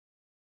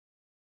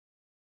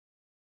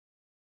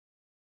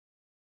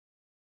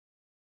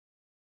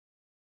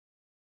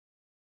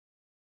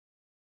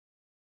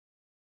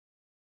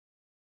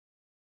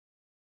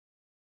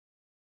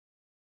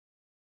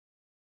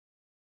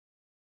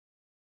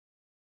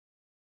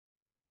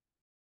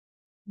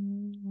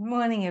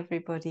Morning,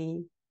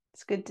 everybody.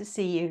 It's good to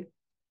see you.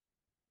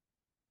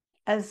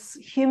 As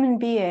human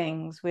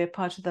beings, we're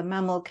part of the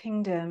mammal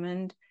kingdom,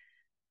 and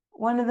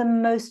one of the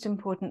most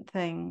important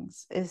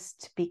things is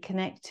to be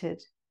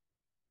connected.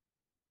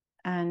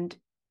 And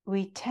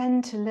we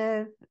tend to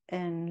live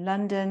in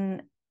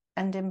London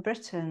and in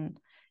Britain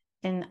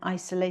in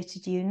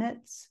isolated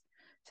units.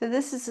 So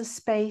this is a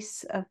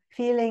space of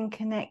feeling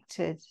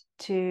connected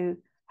to,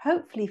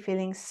 hopefully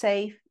feeling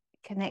safe,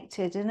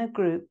 connected in a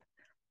group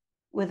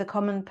with a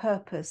common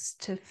purpose,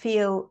 to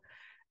feel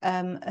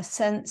a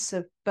sense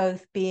of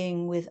both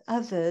being with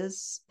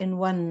others in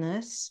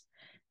oneness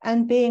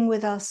and being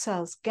with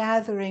ourselves,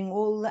 gathering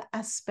all the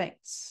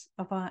aspects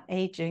of our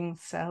aging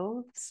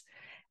selves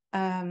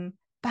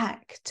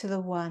back to the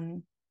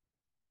one.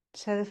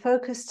 So the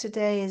focus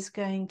today is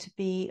going to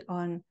be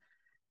on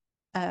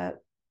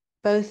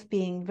both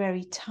being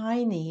very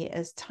tiny,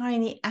 as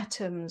tiny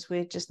atoms.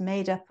 We're just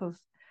made up of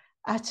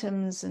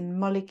atoms and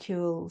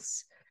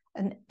molecules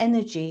and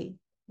energy,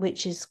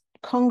 which is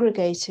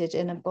congregated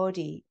in a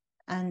body.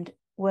 And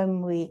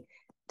when we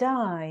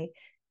die,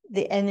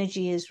 the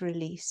energy is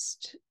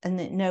released, and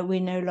we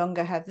no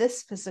longer have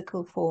this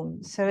physical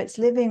form. So it's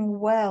living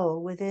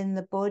well within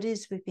the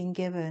bodies we've been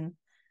given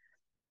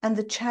and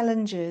the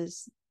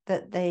challenges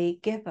that they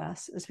give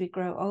us as we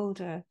grow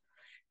older,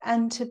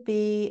 and to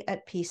be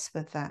at peace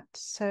with that.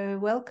 So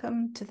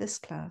welcome to this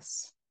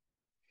class.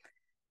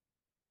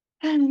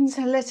 And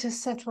so let us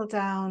settle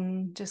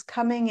down, just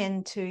coming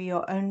into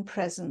your own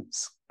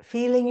presence,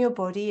 feeling your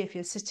body. If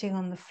you're sitting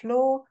on the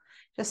floor,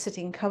 just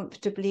sitting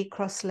comfortably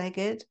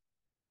cross-legged.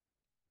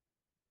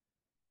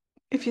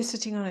 If you're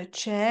sitting on a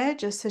chair,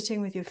 just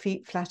sitting with your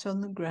feet flat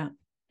on the ground.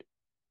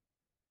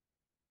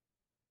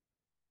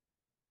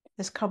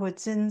 As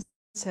Kabat-Zinn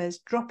says,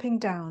 dropping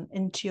down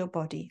into your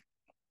body.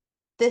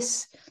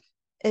 This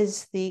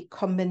is the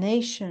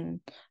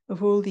combination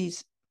of all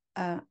these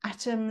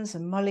atoms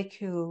and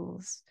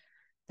molecules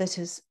that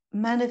is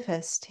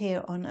manifest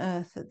here on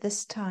earth at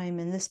this time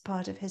in this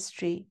part of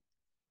history,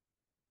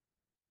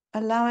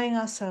 allowing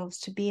ourselves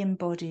to be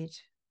embodied.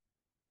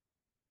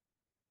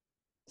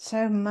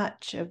 So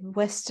much of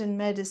Western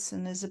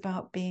medicine is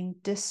about being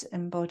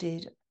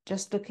disembodied,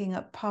 just looking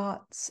at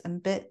parts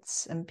and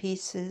bits and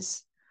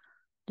pieces,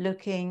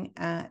 looking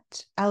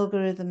at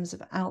algorithms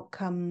of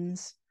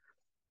outcomes.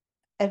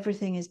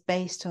 Everything is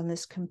based on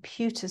this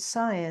computer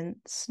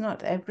science,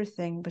 not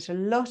everything, but a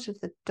lot of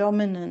the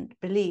dominant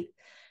belief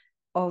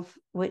of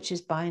which is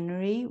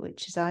binary,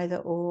 which is either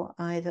or,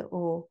 either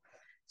or.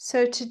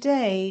 So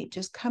today,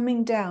 just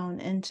coming down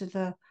into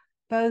the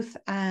both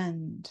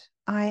and.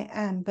 I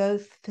am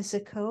both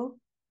physical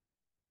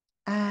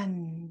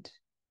and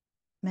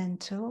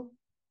mental,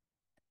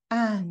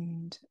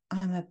 and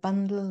I'm a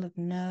bundle of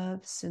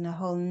nerves in a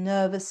whole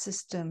nervous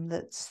system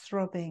that's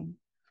throbbing.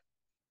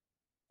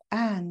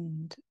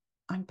 And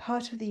I'm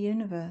part of the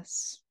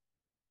universe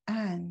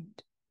and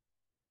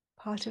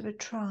part of a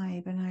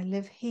tribe, and I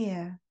live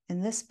here in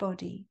this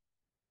body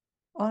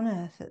on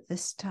earth at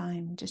this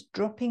time, just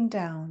dropping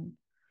down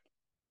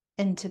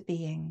into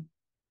being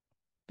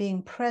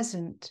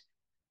present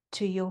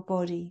to your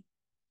body,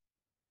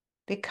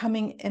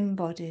 becoming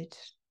embodied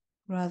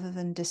rather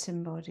than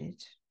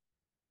disembodied.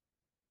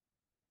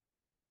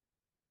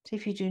 So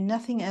if you do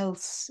nothing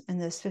else in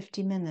this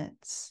 50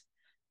 minutes,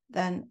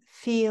 then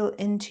feel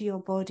into your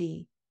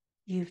body.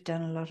 You've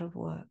done a lot of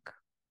work.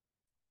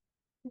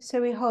 So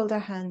we hold our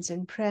hands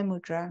in prayer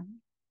mudra,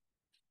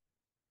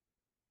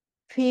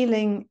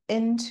 feeling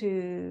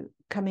into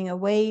coming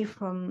away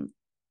from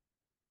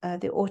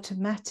the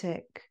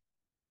automatic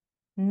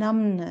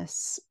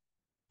numbness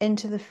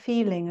into the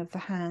feeling of the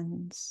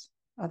hands.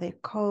 Are they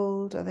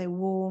cold? Are they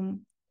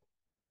warm?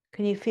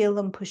 Can you feel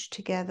them pushed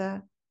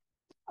together?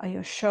 Are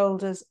your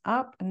shoulders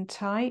up and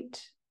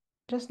tight?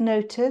 Just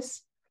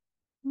notice.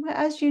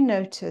 As you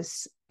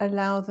notice,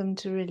 allow them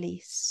to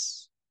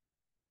release.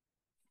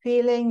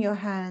 Feeling your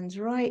hands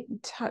right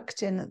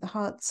tucked in at the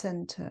heart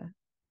center,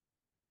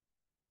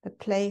 the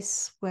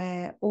place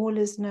where all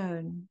is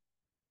known.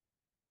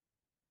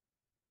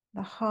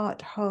 The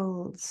heart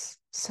holds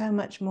so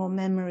much more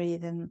memory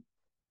than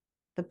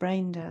the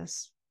brain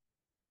does.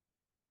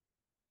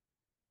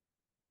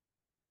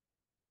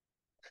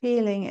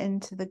 Feeling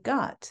into the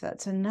gut,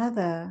 that's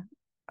another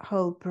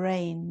whole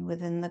brain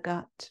within the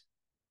gut.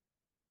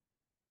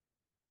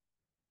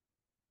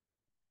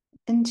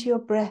 Into your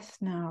breath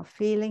now,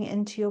 feeling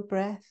into your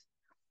breath.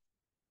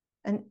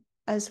 And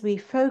as we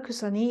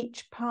focus on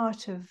each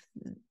part of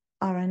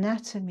our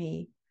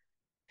anatomy,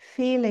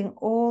 feeling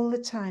all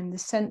the time the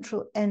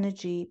central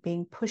energy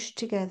being pushed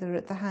together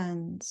at the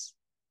hands.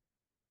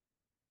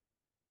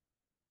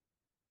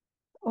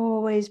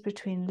 Always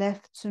between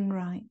lefts and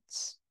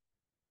rights.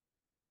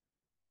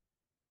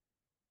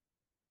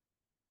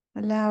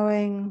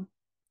 Allowing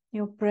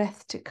your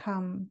breath to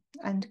come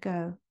and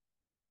go.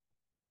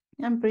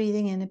 And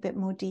breathing in a bit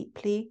more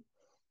deeply.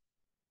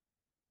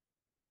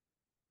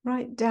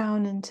 Right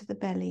down into the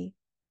belly.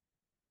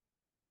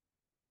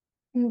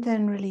 And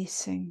then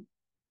releasing.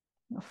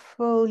 A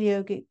full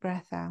yogic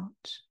breath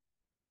out.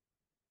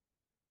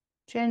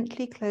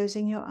 Gently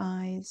closing your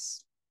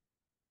eyes.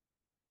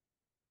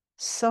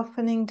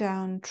 Softening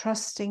down,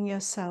 trusting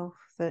yourself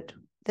that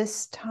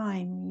this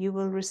time you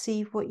will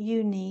receive what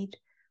you need,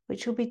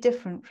 which will be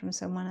different from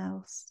someone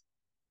else.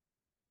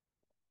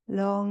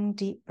 Long,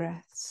 deep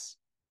breaths.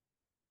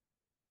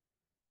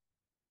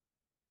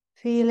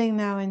 Feeling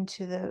now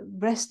into the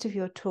rest of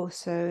your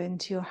torso,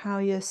 into how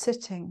you're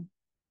sitting.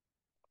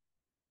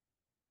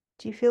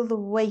 Do you feel the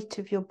weight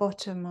of your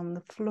bottom on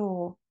the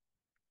floor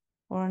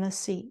or on a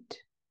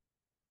seat?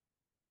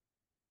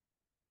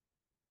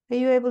 Are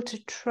you able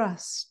to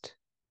trust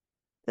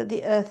that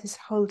the earth is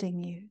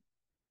holding you?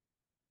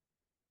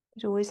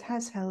 It always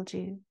has held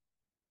you.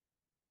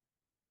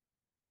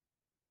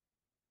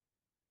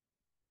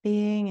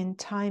 Being in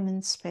time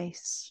and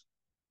space.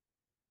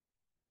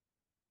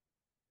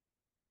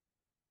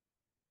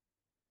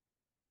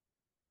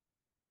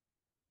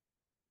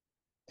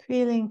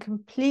 Feeling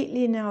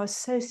completely now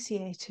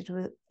associated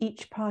with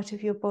each part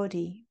of your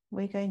body.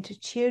 We're going to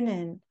tune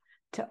in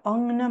to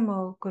Ong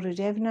Namo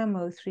Gurudev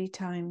Namo 3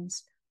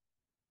 times.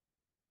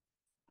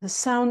 The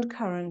sound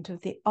current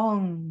of the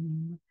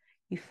Ong,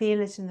 you feel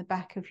it in the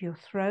back of your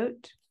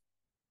throat.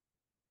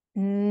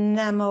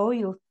 Namo,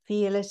 you'll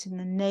feel it in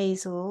the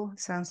nasal,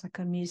 sounds like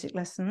a music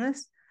lesson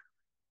this.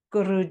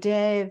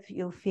 Gurudev,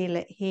 you'll feel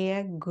it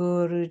here,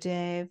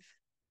 Gurudev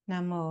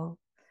Namo.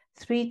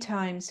 3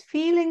 times,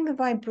 feeling the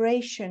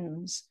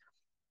vibrations.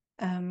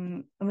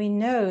 We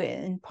know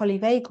in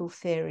polyvagal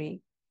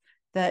theory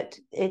that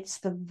it's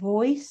the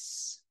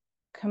voice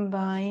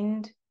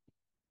combined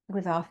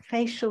with our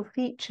facial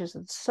features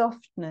and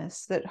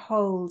softness that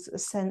holds a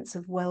sense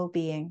of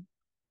well-being.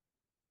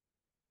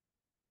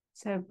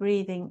 So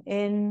breathing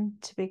in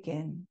to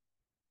begin.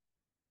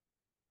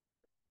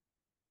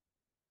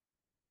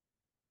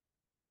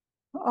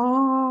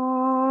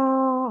 Om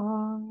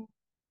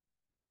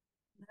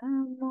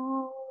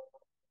Namo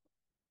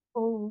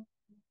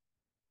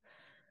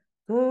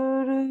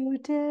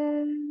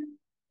Gurudev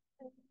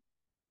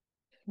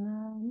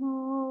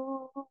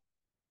Namo.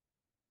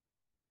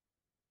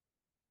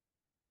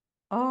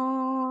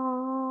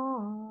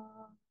 Om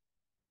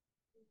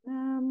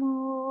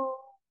Namo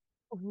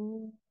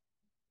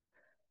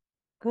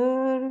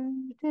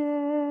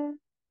Gurudev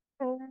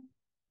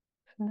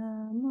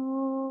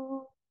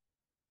Namo.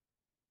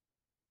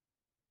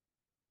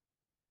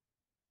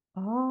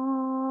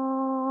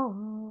 Om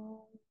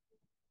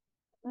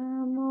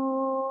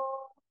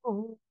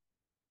Namo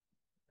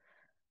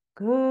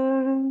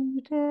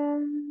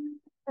Gurudev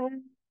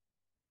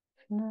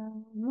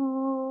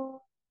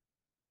Namo.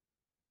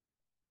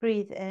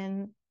 Breathe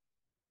in.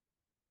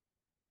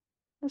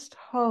 Just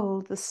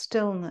hold the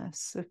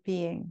stillness of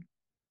being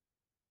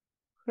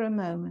for a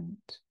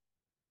moment.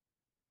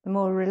 The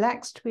more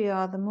relaxed we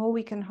are, the more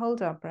we can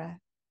hold our breath.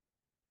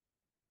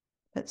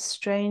 But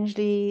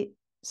strangely,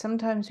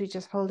 sometimes we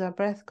just hold our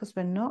breath because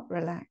we're not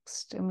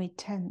relaxed and we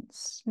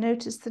tense.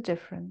 Notice the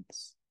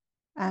difference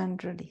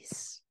and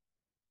release.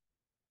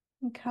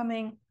 And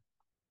coming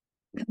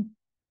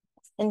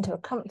into a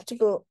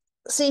comfortable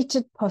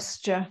seated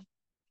posture.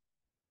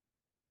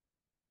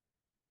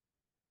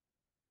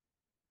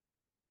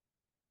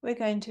 We're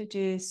going to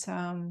do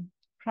some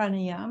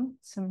pranayama,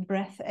 some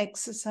breath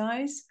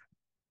exercise.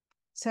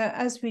 So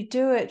as we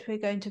do it, we're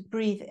going to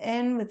breathe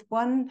in with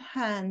one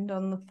hand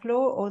on the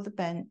floor or the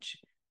bench,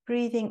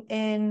 breathing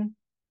in,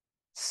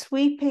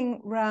 sweeping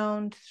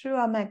round through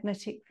our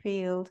magnetic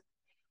field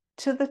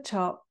to the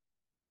top,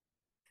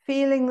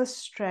 feeling the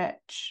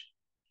stretch,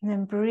 and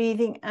then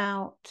breathing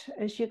out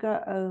as you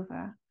go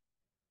over.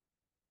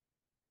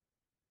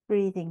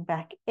 Breathing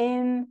back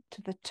in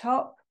to the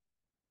top,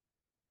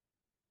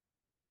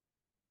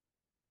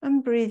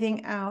 and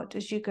breathing out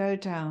as you go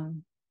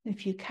down.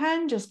 If you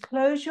can, just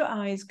close your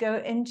eyes, go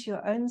into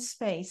your own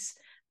space,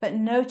 but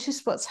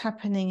notice what's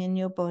happening in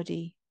your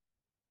body.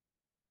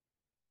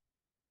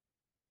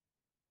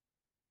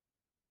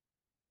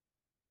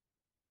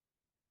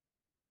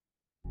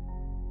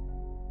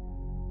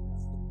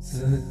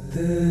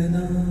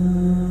 Satnam,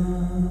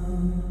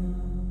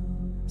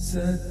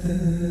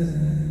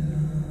 Satnam,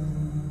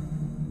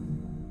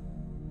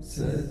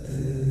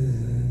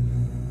 Satnam,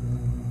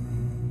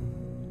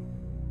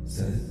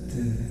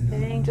 Satnam.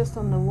 Staying just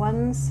on the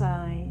one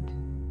side.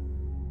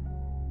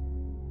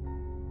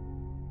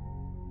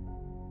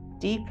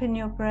 Deepen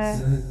your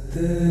breath.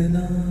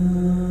 Satnam,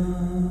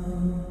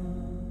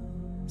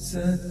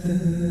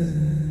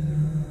 Satnam,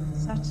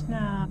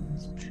 Satnam,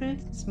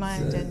 truth is my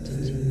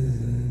identity.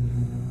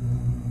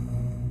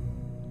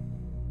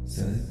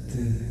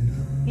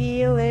 Satnam,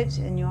 Feel it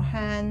in your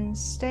hands.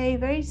 Stay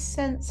very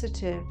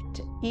sensitive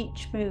to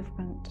each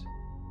movement.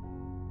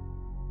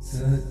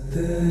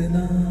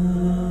 Satnam,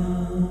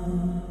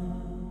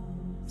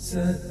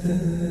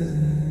 Satnam,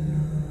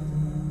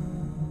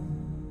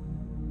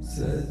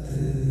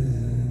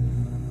 Satnam,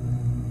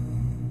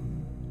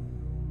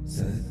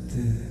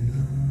 Satnam.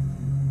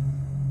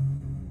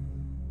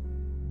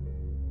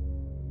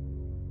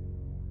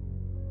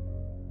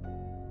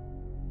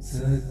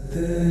 Satnam.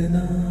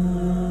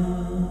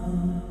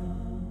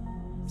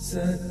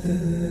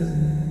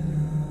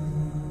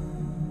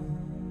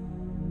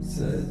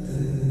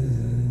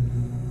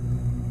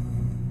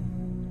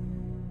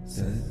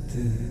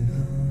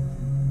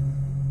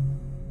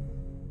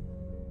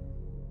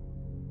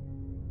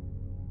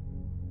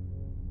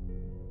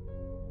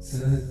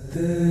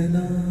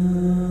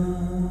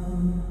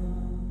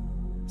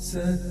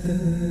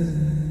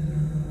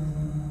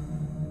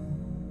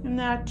 And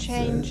now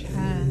change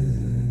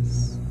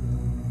hands.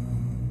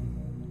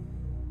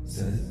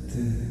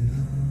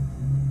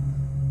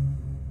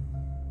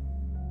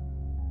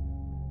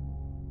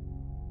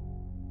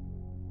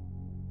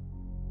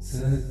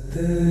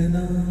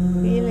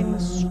 Feeling the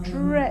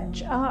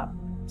stretch up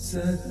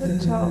the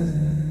top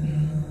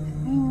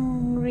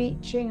and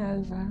reaching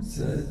over.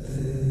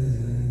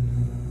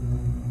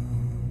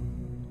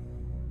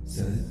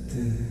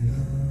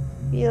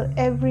 Feel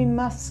every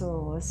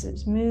muscle as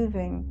it's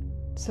moving,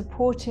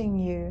 supporting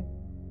you.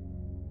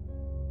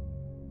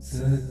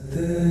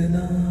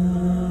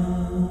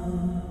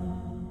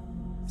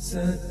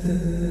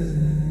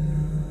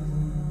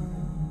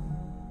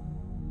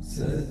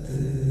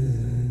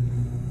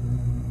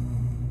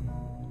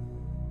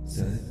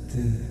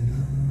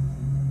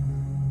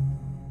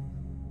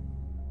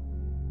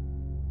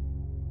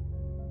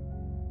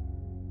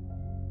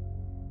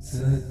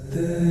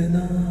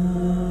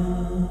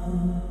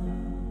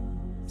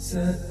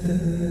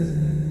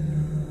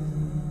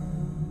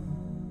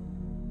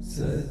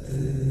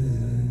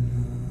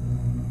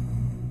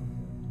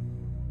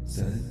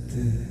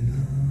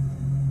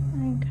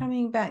 And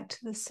coming back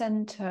to the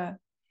center,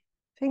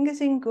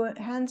 fingers in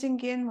hands in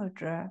Gyan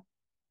Mudra.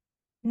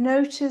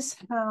 Notice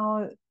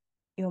how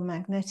your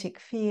magnetic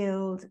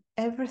field,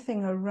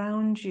 everything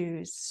around you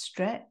is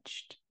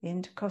stretched, the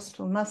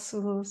intercostal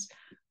muscles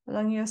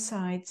along your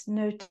sides.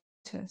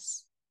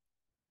 Notice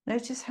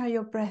how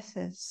your breath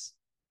is.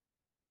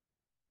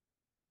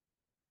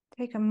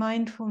 Take a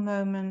mindful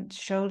moment,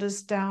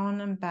 shoulders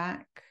down and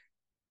back.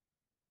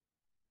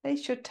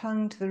 Place your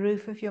tongue to the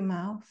roof of your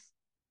mouth.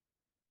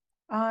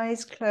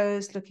 Eyes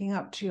closed, looking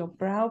up to your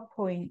brow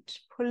point,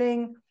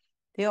 pulling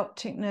the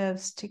optic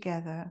nerves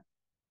together,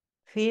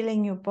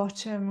 feeling your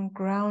bottom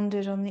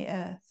grounded on the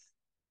earth.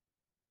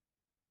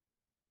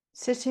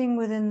 Sitting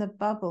within the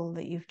bubble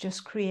that you've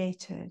just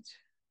created,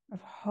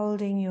 of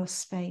holding your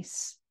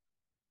space.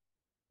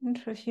 And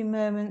for a few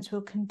moments,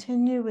 we'll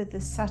continue with the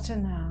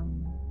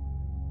Naam.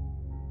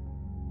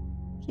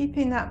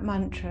 Keeping that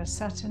mantra,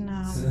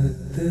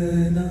 Naam,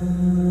 in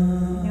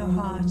your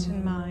heart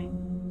and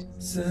mind.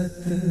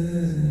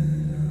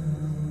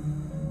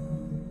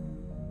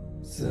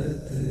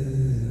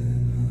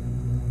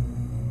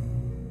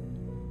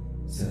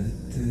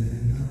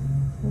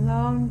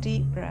 Long,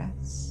 deep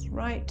breaths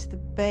right to the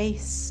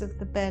base of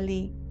the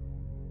belly.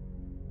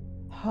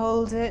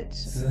 Hold it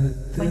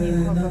when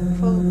you have a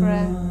full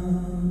breath.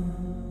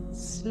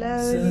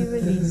 Slowly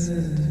release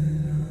it.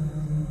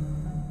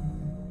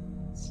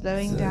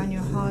 Slowing down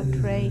your heart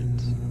rate,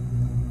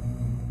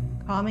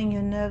 calming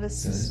your nervous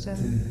system.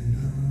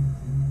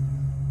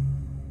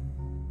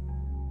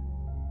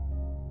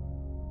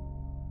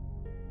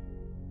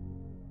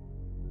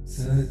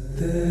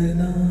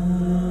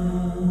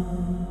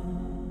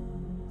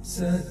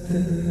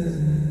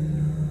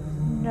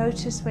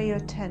 Notice where you're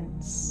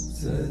tense.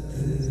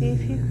 See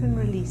if you can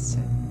release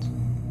it.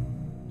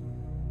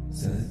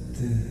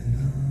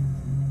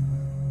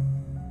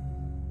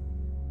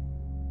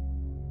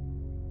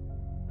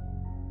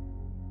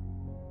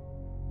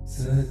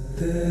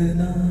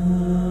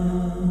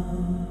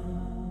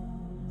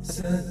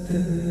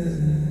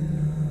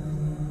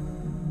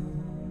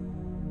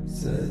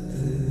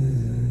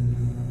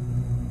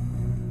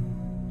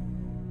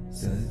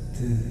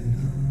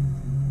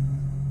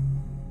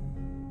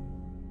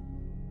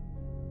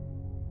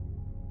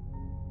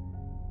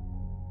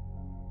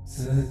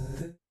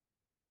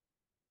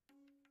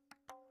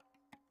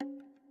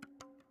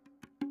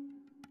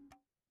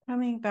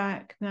 Coming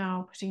back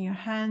now, putting your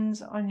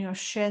hands on your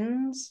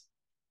shins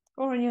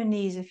or on your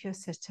knees if you're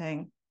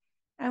sitting.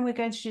 And we're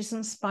going to do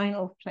some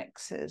spinal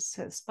flexors.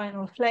 So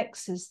spinal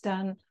flex is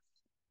done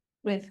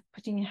with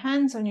putting your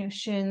hands on your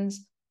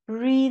shins,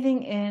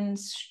 breathing in,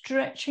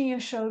 stretching your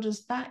shoulders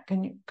back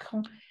and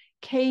you're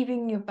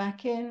caving your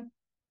back in,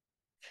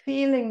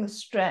 feeling the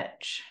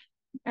stretch,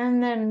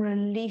 and then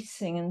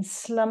releasing and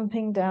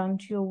slumping down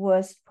to your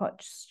worst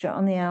posture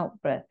on the out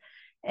breath.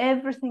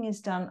 Everything is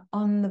done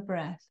on the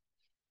breath.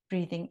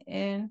 Breathing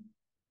in,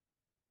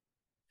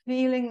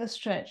 feeling the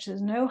stretch.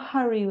 There's no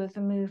hurry with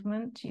the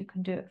movement. You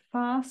can do it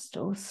fast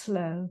or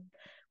slow.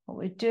 What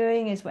we're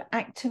doing is we're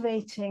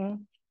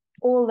activating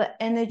all the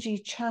energy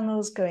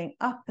channels going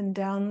up and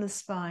down the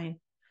spine.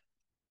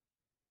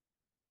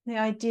 The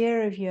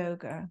idea of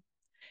yoga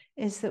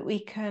is that we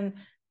can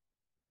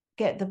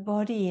get the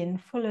body in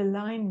full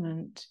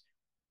alignment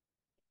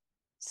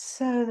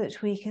so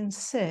that we can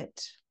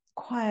sit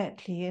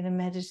quietly in a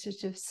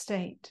meditative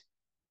state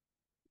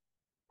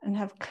and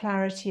have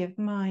clarity of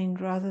mind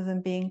rather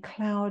than being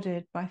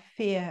clouded by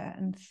fear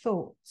and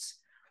thoughts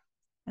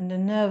and a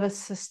nervous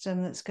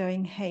system that's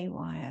going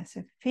haywire.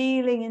 So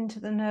feeling into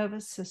the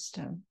nervous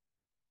system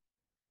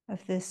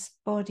of this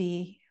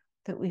body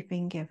that we've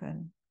been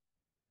given.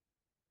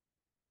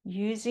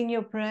 Using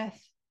your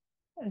breath,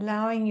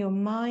 allowing your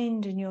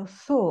mind and your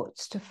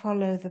thoughts to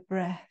follow the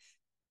breath.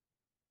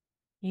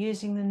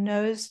 Using the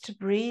nose to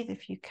breathe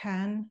if you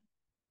can.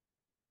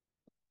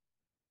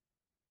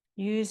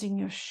 Using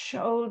your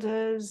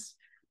shoulders,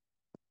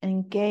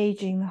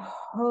 engaging the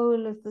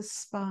whole of the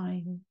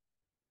spine.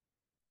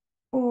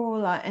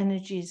 All our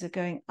energies are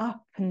going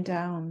up and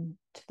down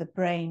to the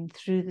brain,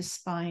 through the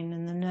spine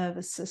and the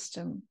nervous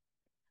system.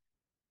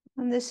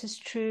 And this is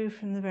true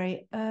from the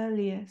very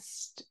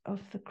earliest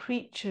of the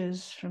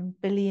creatures from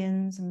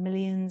billions and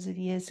millions of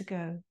years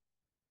ago.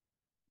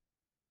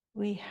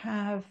 We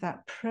have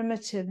that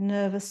primitive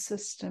nervous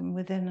system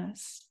within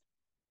us.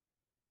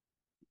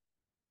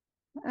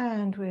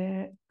 And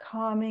we're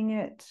calming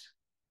it.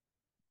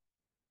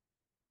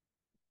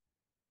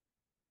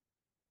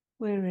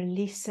 We're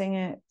releasing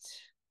it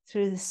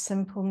through this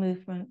simple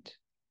movement.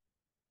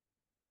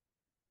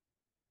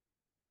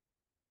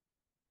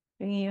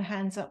 Bringing your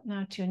hands up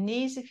now to your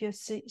knees if you're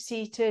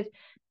seated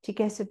to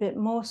get a bit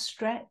more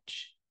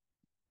stretch.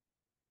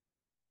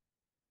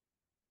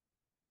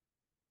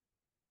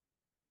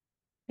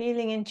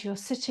 Feeling into your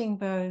sitting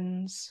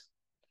bones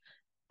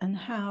and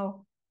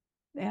how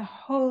they're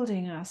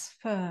holding us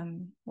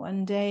firm.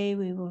 One day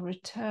we will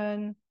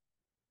return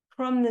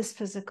from this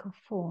physical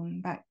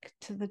form back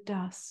to the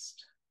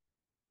dust.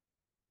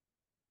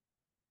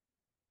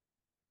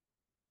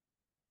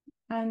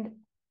 And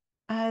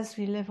as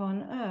we live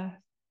on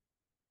earth,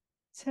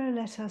 so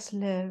let us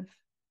live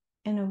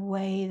in a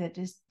way that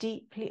is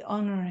deeply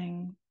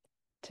honoring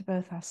to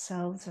both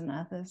ourselves and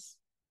others.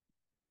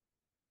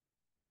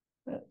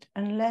 But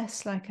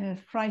unless, like a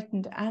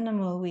frightened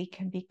animal, we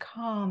can be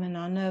calm in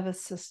our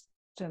nervous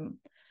system,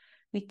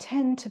 we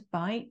tend to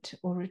bite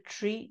or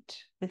retreat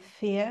with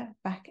fear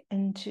back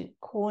into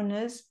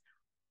corners,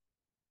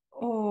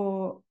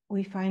 or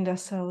we find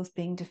ourselves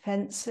being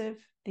defensive.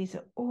 These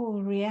are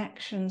all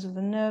reactions of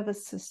the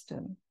nervous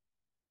system.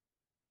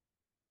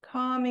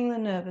 Calming the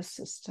nervous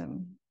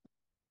system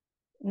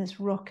in this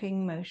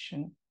rocking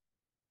motion.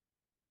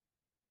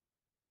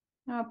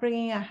 Now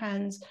bringing our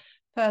hands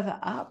further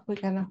up, we're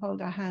going to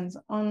hold our hands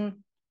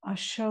on our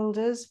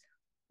shoulders,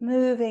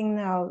 moving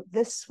now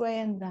this way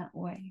and that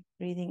way,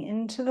 breathing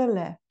into the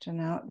left and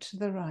out to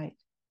the right.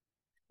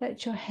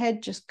 Let your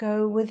head just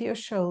go with your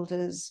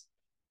shoulders.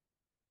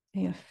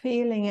 You're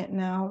feeling it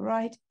now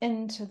right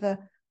into the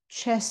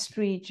chest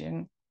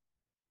region.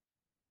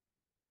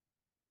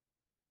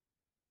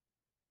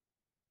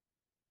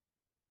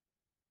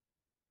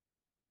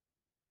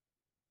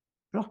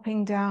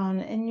 Dropping down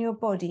in your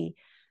body,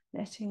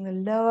 letting the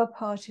lower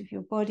part of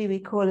your body, we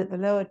call it the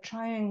lower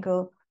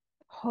triangle,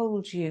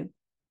 hold you.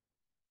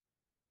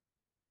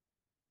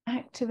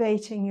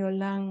 Activating your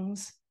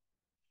lungs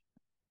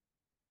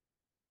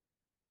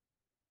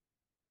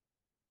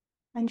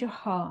and your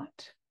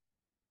heart.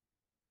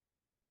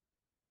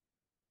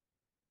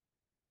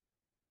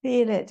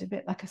 Feel it a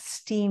bit like a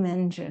steam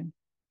engine.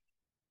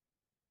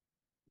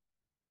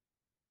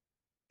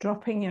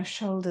 Dropping your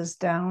shoulders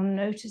down,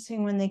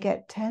 noticing when they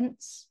get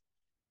tense.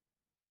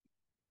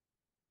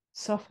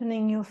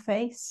 Softening your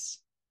face.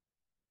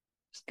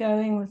 Just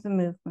going with the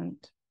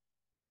movement.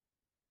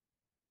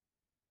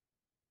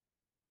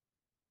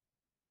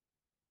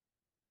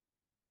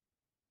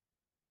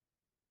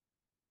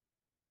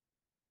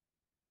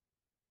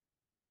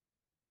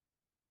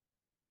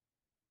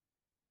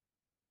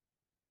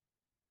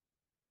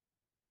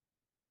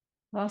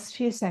 Last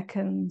few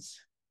seconds.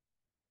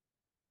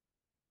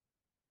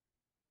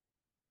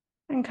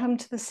 And come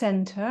to the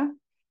center,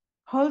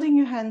 holding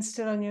your hands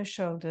still on your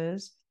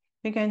shoulders.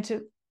 We're going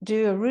to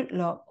do a root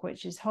lock,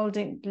 which is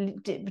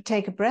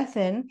take a breath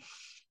in,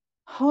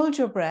 hold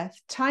your breath,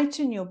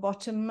 tighten your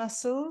bottom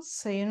muscles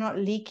so you're not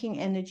leaking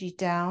energy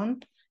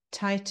down,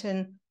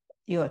 tighten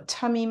your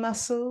tummy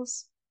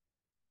muscles,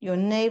 your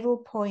navel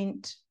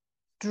point,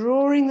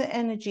 drawing the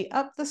energy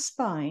up the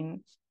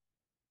spine,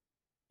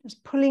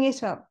 just pulling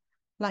it up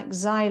like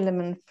xylem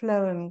and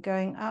phloem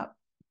going up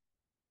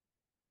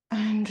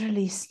and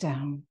release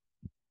down.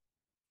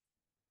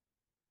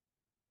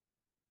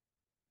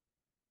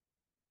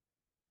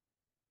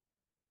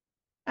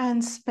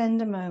 And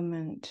spend a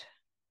moment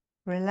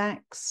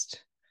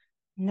relaxed,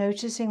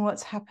 noticing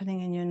what's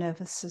happening in your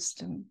nervous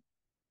system.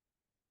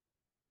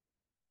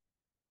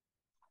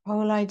 The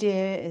whole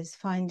idea is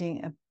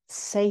finding a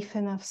safe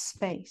enough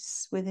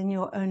space within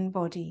your own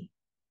body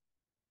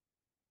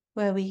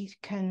where we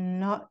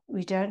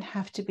don't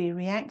have to be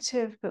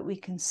reactive, but we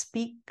can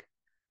speak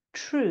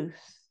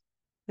truth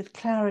with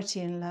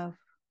clarity and love.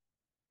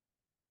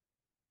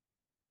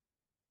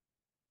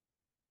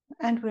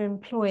 And we're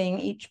employing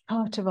each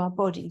part of our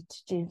body to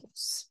do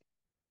this.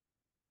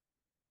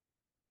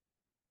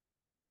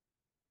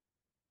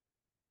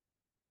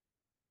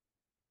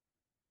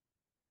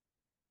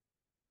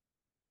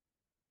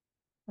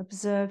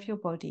 Observe your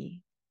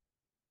body.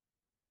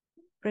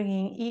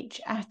 bringing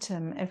each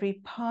atom, every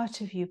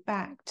part of you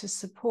back to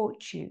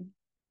support you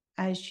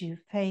as you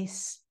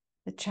face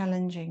the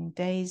challenging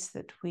days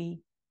that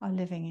we are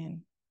living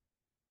in.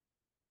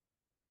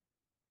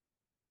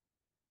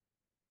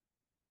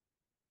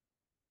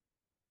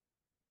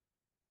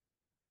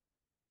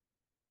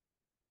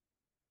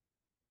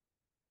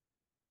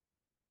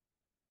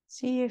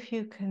 See if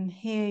you can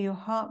hear your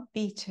heart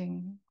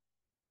beating,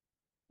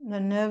 the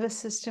nervous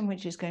system,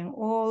 which is going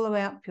all the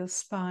way up your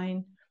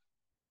spine,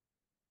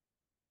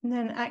 and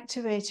then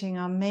activating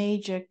our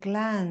major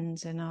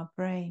glands in our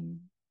brain,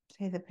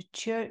 say the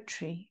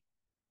pituitary,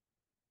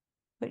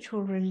 which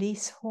will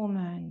release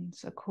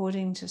hormones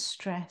according to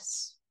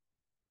stress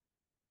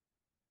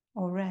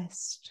or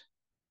rest.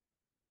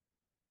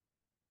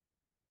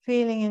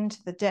 Feeling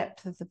into the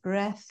depth of the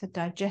breath, the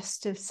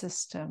digestive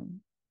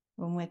system.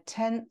 When we're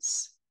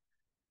tense,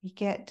 we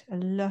get a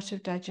lot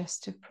of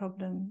digestive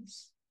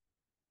problems.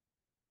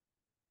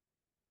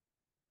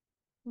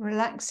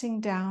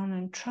 Relaxing down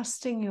and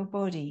trusting your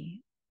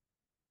body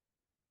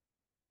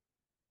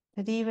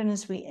that even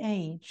as we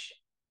age,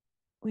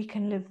 we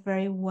can live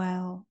very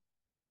well.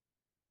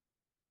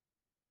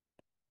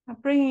 Now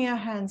bringing our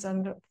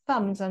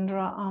thumbs under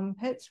our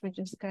armpits, we're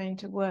just going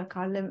to work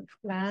our lymph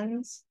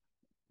glands.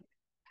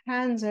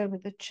 Hands over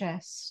the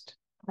chest.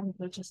 And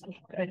we'll just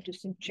go do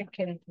some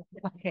chicken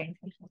plucking.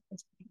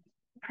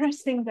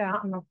 Pressing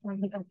down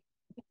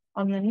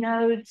on the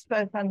nodes,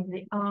 both under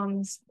the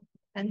arms,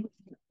 and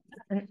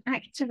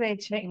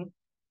activating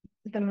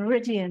the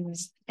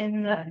meridians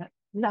in the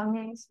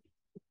lungs,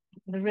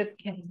 the rib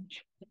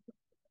cage.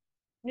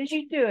 And as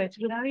you do it,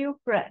 allow your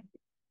breath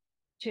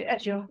to,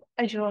 as your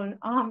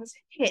arms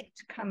hit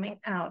coming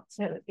out,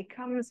 so it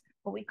becomes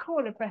what we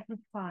call a breath of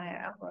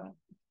fire, or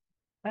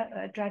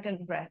a dragon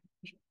breath.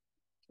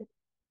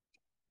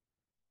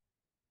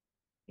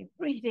 You're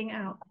breathing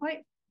out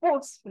quite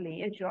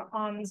forcefully as your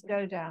arms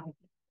go down.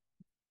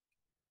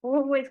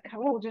 Always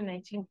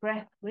coordinating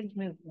breath with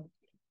movement.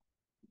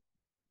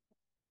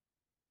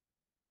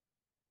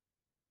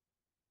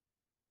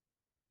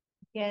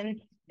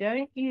 Again,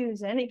 don't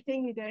use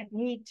anything you don't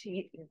need to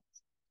use.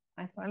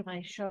 I find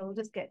my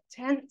shoulders get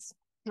tense.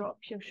 Drop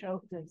your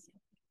shoulders.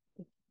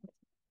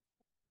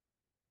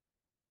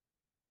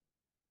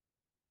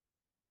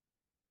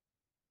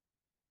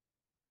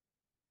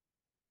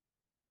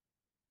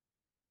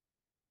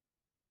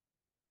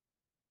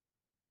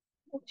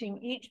 Supporting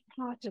each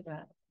part of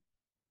us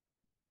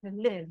to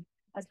live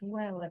as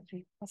well as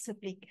we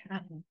possibly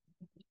can.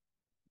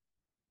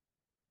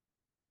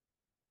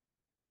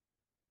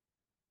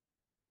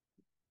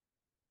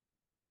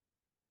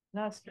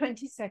 Last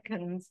 20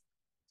 seconds.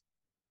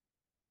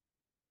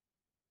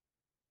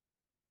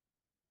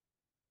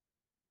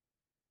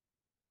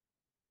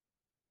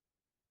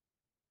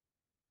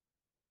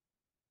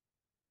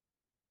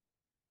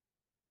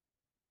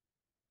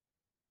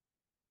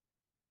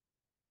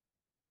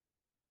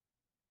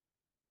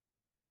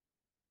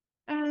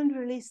 And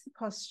release the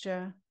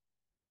posture.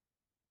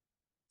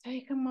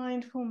 Take a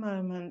mindful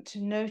moment to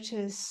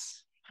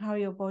notice how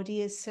your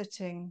body is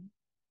sitting,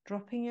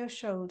 dropping your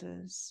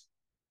shoulders,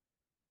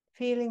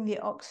 feeling the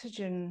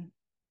oxygen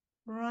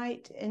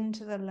right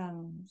into the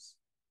lungs.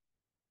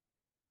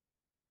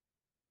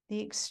 The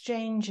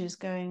exchanges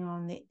going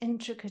on, the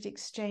intricate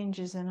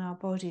exchanges in our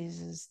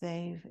bodies as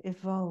they've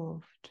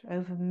evolved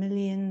over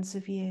millions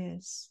of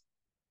years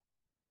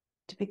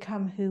to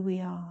become who we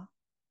are.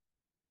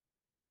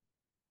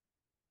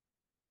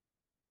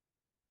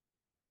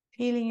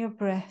 Feeling your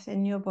breath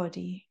in your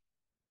body.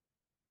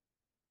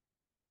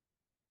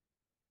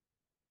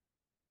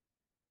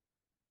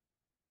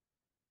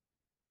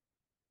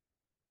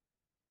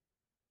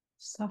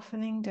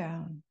 Softening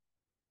down,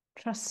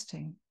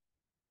 trusting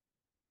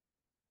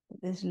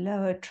that this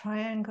lower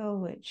triangle,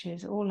 which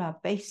is all our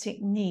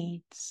basic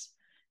needs,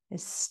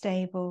 is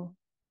stable.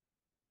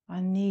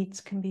 Our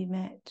needs can be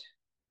met.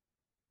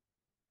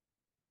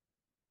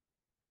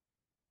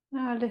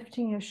 Now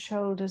lifting your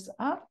shoulders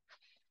up.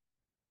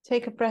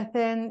 Take a breath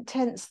in,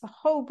 tense the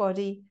whole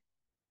body,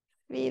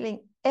 feeling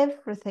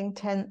everything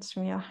tense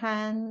from your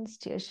hands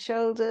to your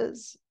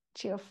shoulders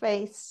to your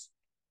face.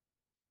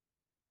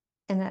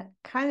 In a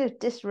kind of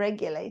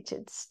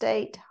dysregulated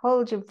state,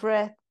 hold your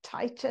breath,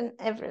 tighten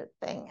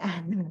everything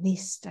and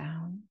release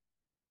down.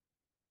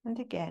 And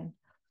again,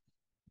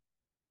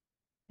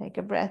 take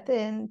a breath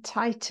in,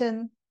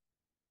 tighten,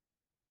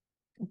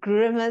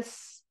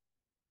 grimace,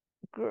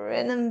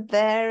 grin and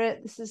bear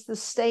it. This is the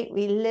state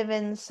we live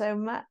in so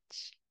much.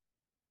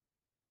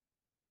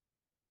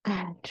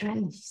 And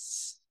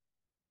release.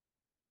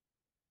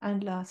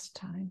 And last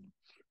time,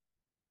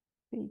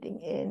 breathing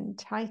in,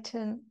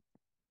 tighten.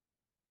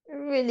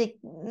 Really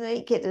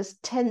make it as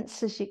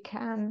tense as you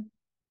can.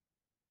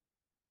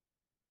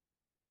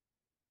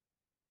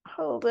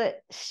 Hold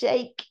it,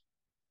 shake,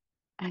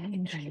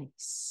 and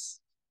release.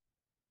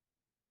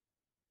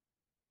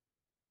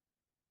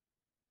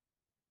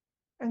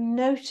 And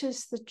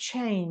notice the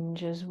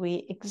change as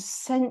we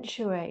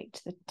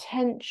accentuate the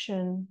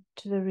tension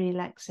to the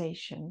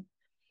relaxation.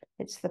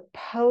 It's the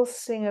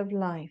pulsing of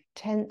life,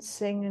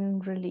 tensing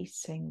and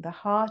releasing. The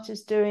heart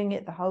is doing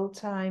it the whole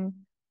time.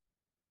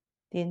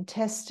 The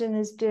intestine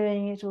is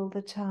doing it all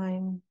the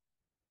time.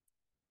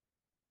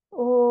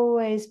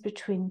 Always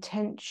between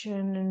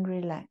tension and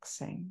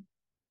relaxing.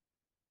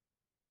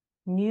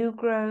 New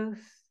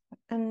growth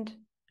and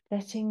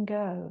letting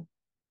go.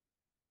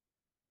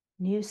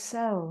 New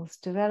cells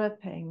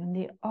developing and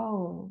the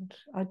old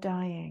are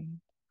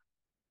dying.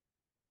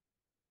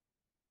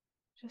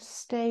 Just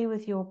stay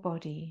with your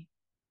body.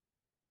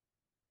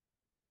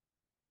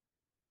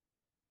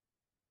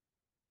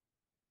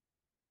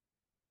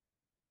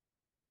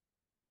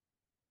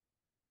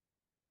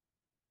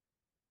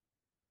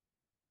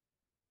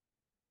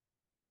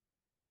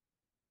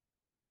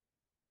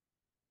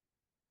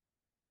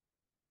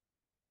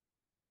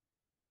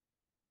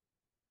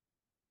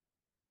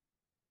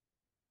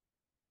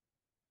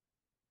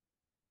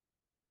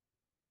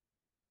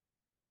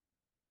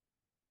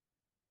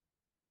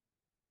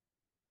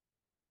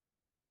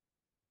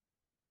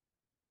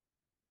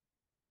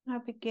 Now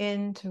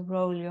begin to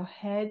roll your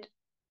head,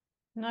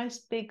 nice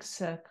big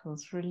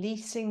circles,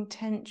 releasing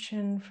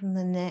tension from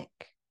the neck,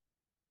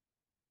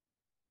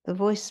 the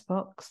voice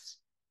box.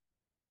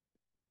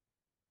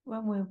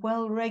 When we're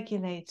well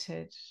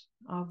regulated,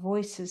 our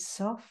voice is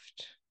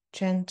soft,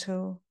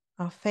 gentle,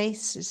 our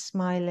face is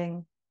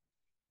smiling,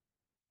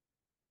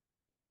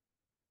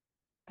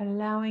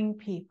 allowing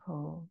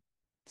people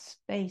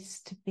space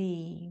to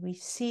be. We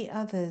see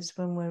others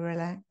when we're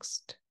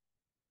relaxed.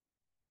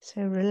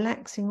 So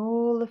relaxing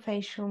all the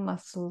facial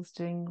muscles,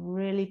 doing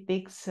really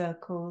big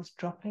circles,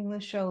 dropping the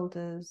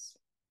shoulders.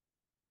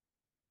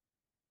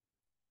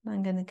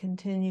 I'm going to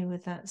continue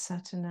with that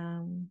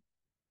Satanam.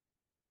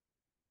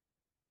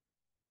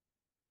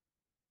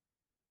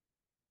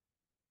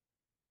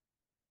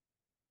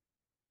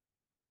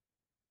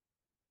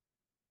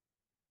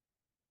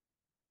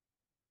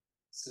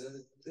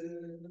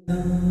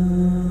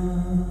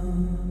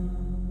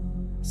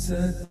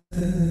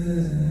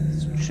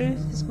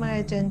 Truth is my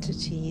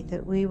identity,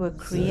 that we were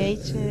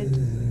created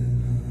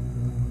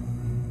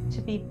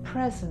to be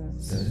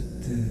present,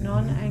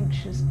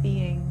 non-anxious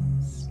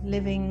beings,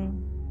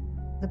 living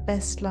the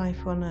best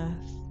life on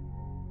earth,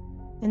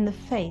 in the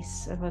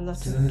face of a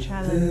lot of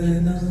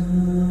challenges.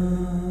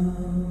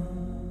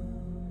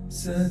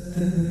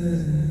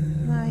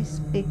 Nice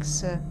big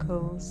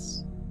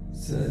circles.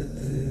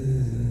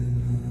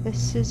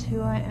 This is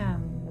who I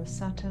am, the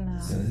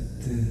Satanam.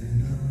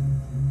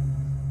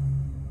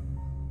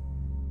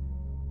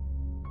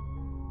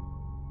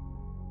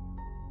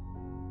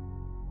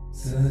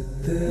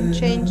 And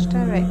change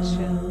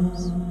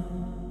directions.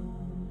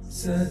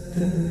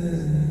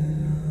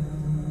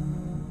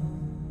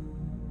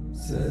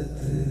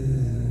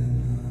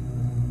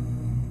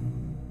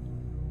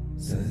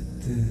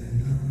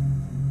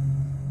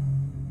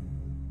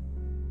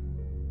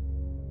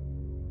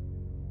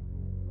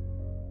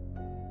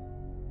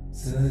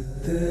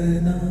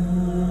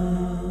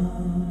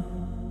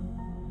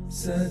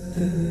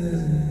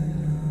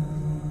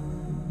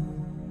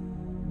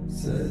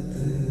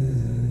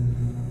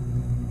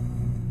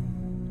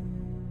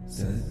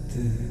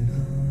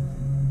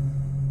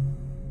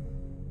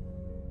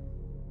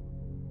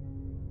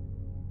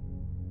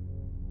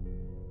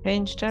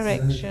 Change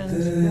directions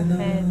with your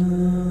head.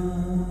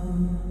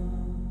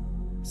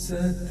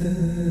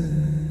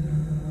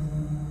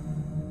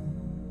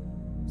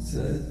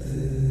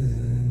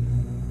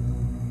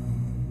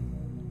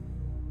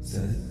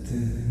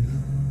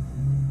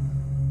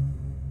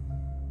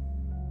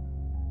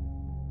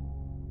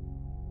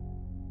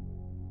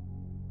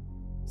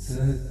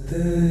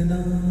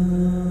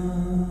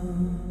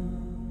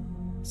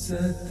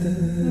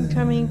 And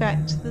coming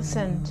back to the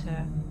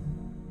center.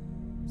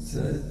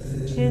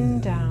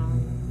 Chin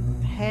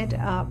down, head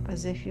up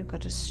as if you've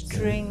got a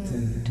string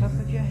at the top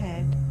of your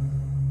head.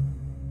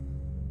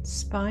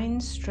 Spine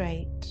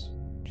straight,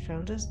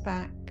 shoulders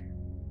back.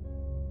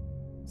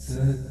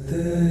 Feel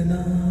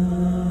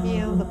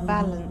the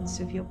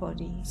balance of your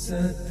body,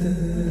 the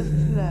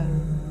flow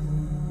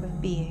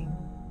of being.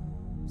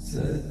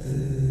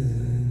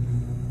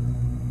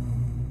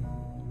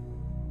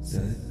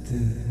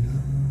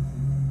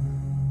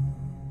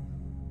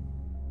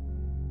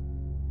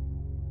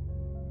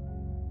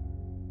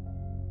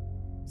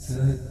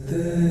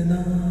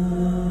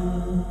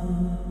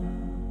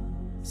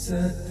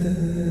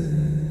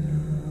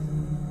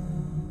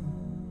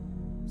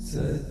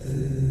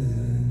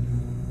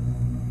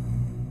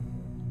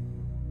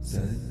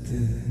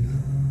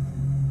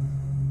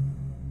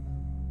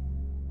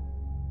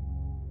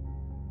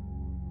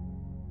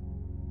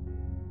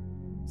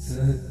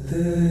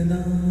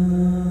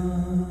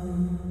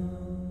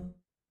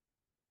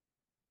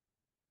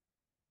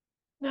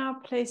 Now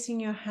placing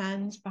your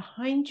hands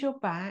behind your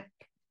back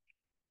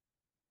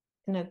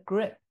in a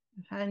grip,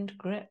 hand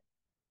grip,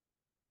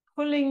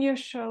 pulling your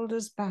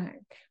shoulders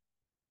back,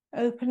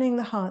 opening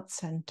the heart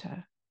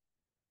center,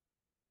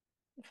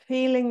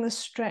 feeling the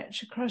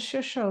stretch across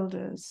your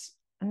shoulders.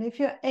 And if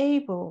you're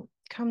able,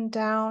 come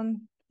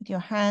down with your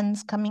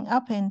hands coming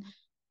up in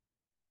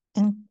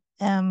in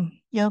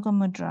yoga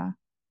mudra,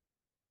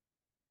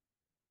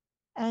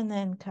 and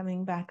then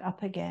coming back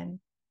up again,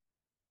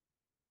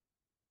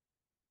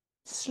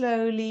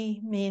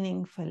 slowly,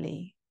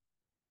 meaningfully,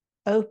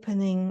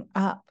 opening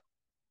up,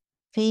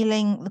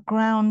 feeling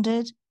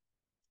grounded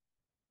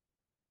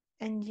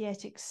and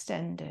yet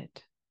extended,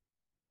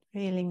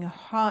 feeling your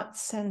heart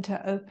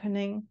center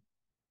opening,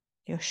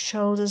 your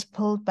shoulders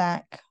pulled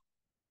back,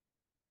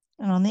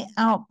 and on the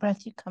out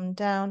breath you come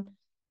down,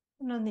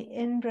 and on the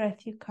in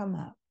breath you come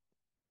up,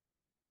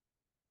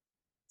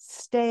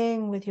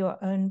 staying with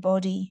your own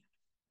body.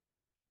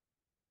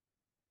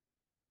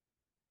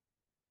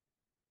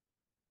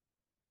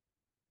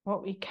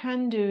 What we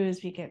can do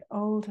as we get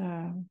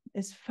older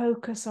is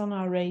focus on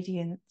our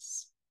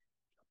radiance.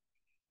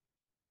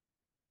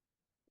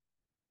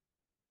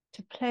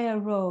 To play a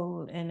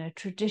role in a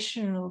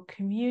traditional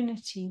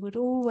community would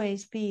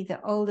always be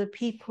that older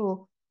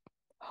people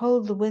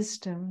hold the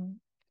wisdom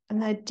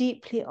and they're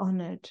deeply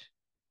honored.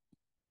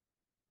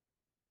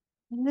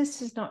 And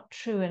this is not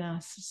true in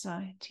our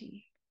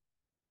society.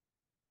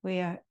 We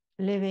are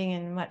living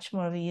in much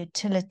more of a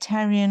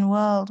utilitarian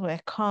world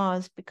where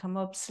cars become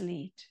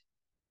obsolete.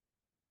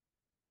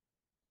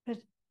 But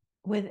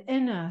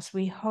within us,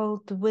 we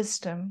hold the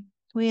wisdom.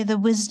 We are the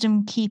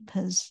wisdom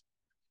keepers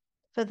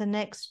for the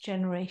next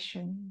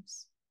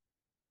generations.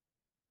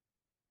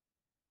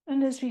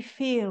 And as we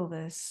feel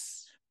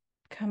this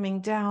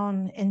coming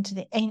down into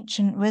the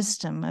ancient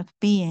wisdom of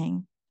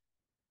being,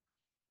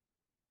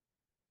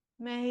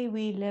 may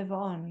we live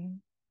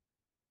on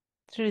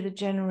through the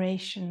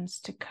generations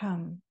to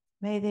come.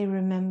 May they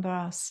remember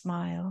our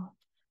smile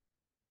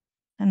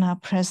and our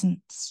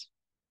presence.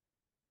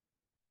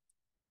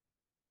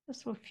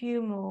 Just a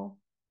few more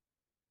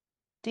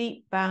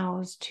deep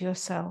bows to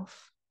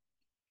yourself.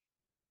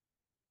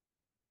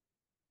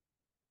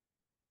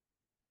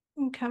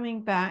 And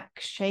coming back,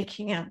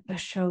 shaking out the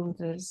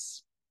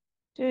shoulders,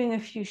 doing a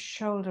few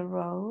shoulder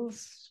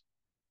rolls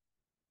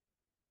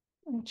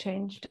and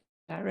change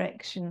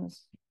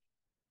directions,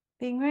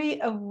 being very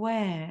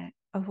aware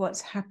of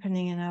what's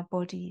happening in our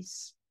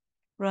bodies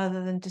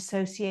rather than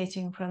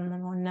dissociating from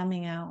them or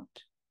numbing out.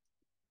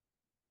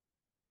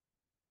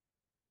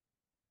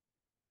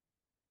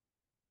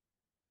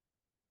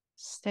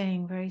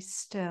 Staying very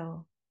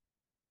still,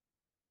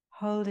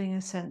 holding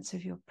a sense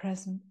of your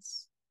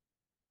presence.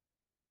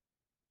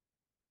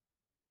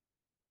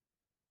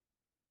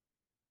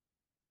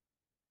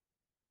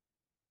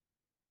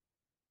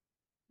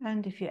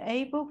 And if you're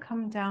able,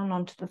 come down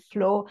onto the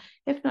floor.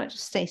 If not,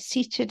 just stay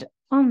seated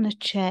on the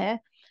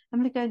chair.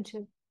 And we're going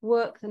to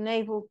work the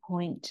navel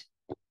point.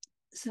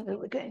 So that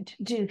we're going to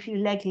do a few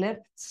leg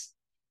lifts.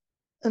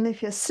 And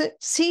if you're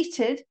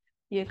seated,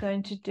 you're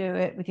going to do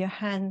it with your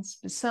hands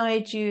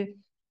beside you,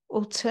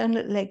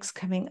 alternate legs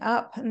coming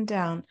up and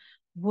down,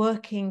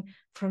 working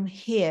from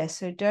here.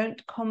 So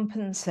don't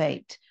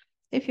compensate.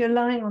 If you're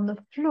lying on the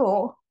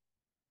floor,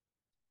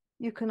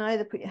 you can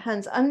either put your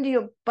hands under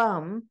your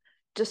bum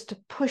just to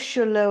push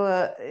your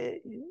lower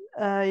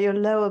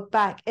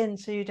back in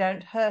so you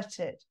don't hurt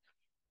it.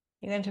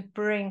 You're going to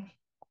bring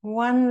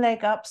one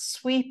leg up,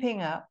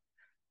 sweeping up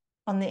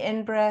on the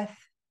in-breath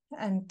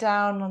and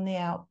down on the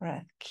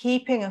out-breath,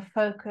 keeping a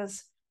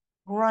focus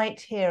right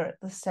here at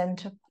the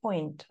center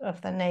point of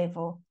the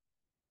navel.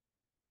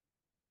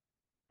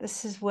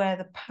 This is where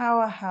the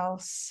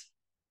powerhouse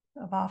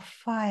of our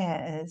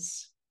fire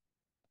is.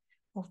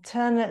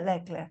 Alternate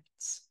leg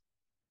lifts.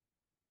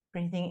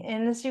 Breathing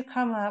in as you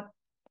come up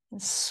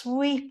and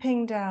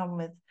sweeping down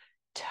with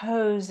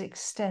toes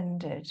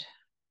extended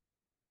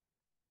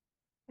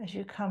as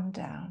you come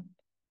down.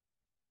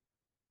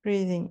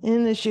 Breathing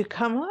in as you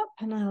come up,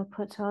 and I'll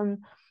put on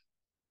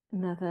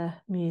another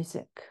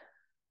music.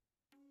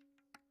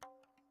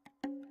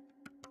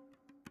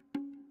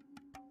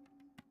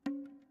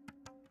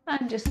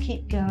 And just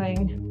keep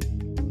going.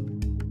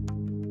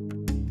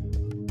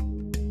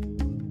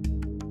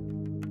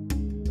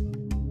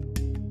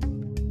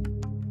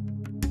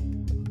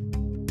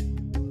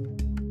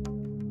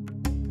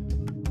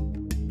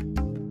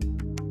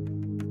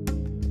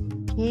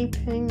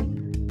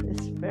 Keeping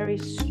this very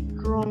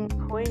strong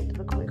point,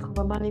 what we call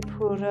the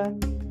Manipura.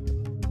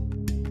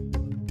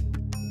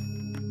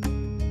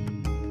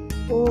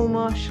 All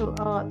martial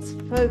arts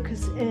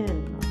focus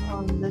in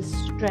on this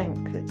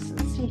strength. It's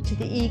the seat of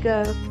the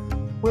ego,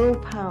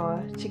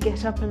 willpower to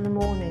get up in the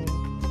morning,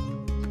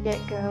 to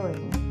get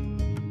going,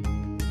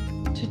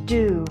 to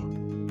do.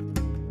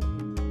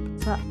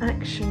 It's our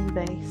action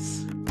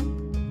base.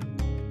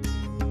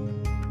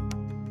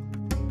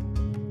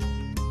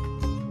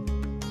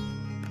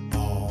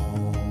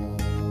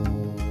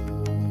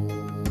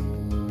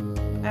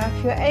 Now,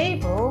 if you're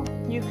able,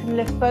 you can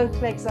lift both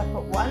legs up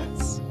at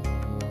once.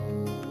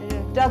 Do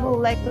a double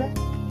leg lift.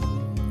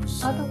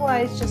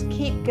 Otherwise, just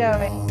keep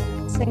going,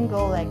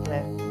 single leg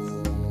lifts.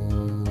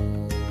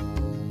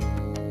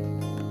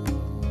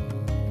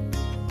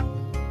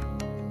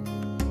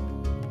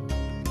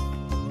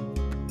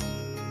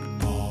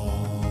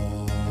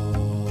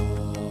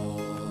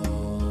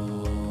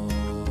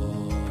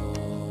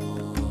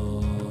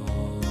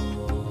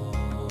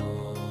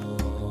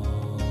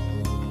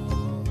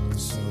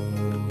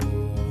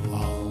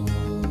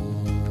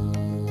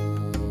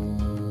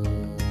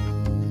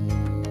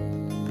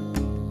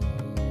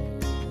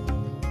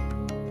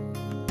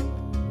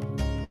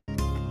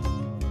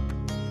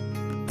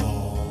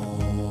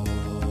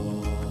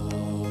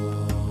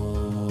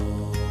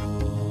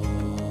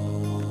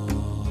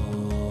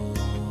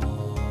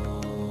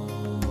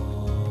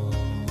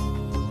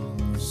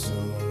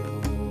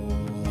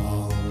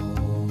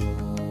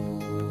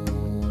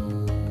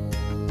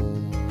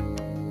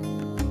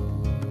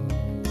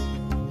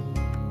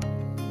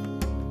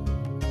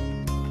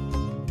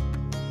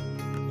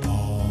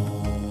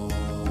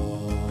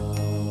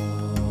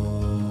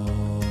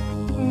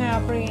 Now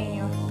bringing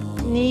your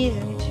knees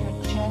into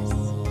your chest.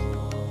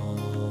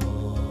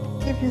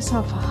 Give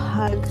yourself a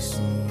hug.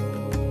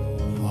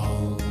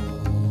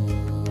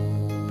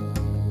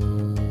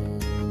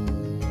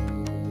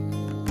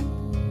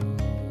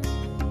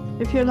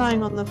 If you're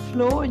lying on the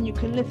floor and you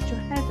can lift your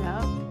head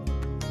up,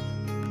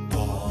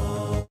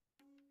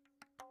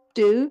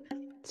 do.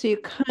 So you're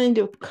kind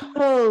of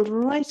curled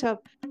right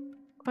up,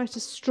 quite a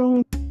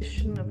strong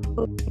position of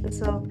holding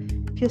yourself.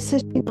 If you're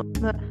sitting on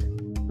the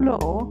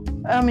floor,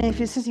 if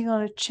you're sitting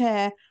on a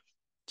chair,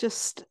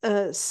 just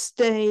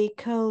stay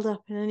curled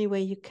up in any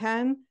way you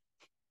can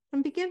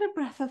and begin a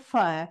breath of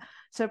fire.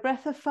 So a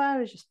breath of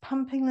fire is just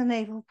pumping the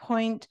navel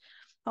point.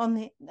 On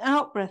the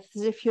out breath,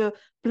 as if you're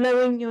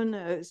blowing your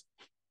nose.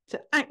 So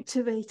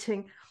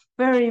activating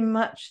very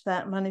much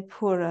that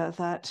Manipura,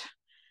 that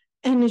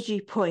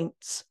energy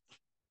points.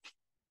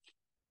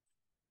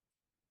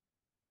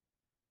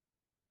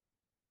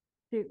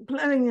 You're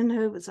blowing your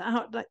nose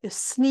out like you're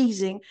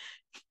sneezing.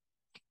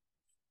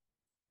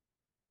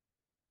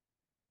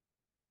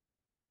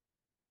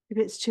 If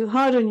it's too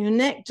hard on your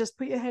neck, just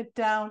put your head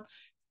down.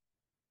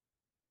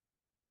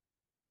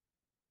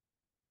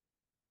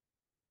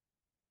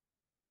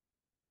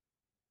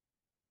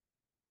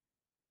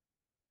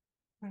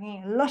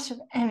 Bringing a lot of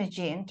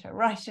energy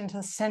right into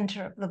the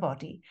center of the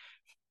body.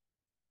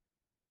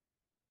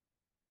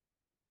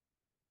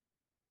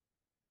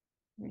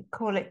 We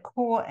call it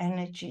core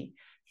energy.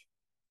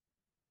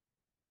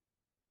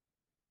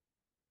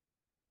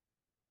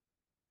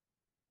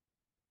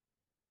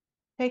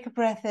 Take a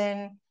breath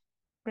in,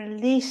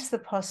 release the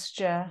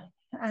posture,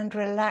 and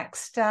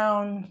relax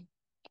down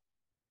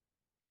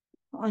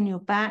on your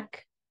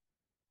back.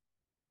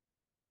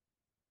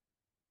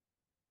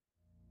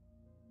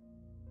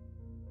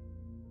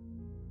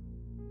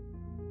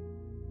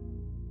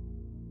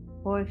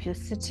 Or if you're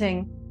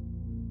sitting,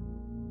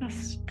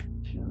 just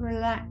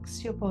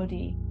relax your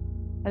body,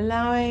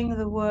 allowing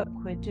the work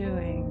we're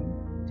doing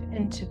to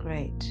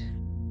integrate.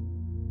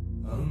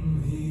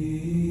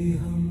 Humee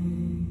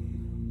Hum,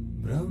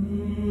 Brahm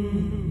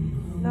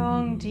Hum,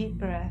 Long, deep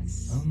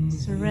breaths,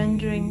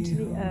 surrendering to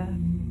the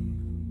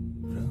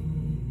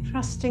earth,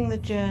 trusting the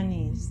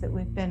journeys that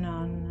we've been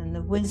on and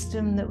the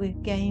wisdom that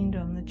we've gained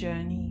on the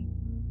journey.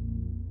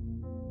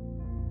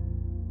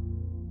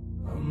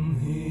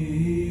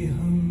 Humee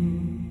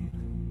Hum,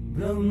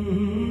 Brahm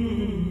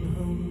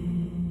Hum,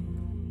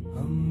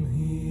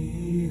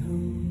 Humee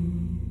Hum,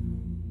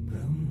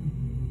 Brahm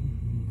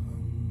Hum.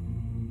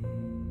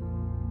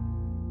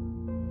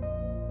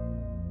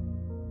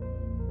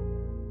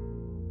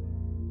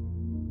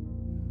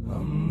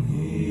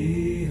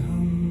 Humee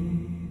Hum,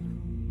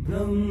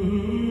 Brahm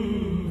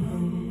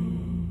Hum,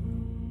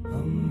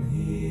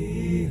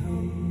 Humee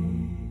Hum,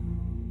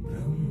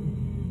 Brahm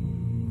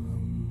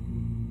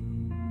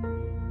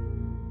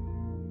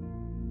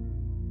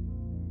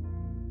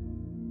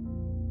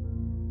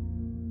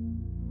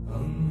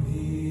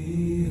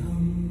Humee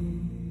Hum,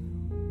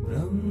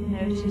 Brahm.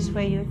 Notice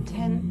where you're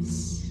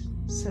tense,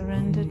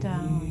 surrender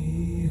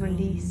down,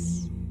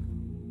 release,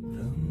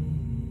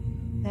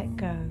 let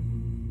go.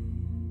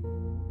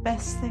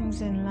 Best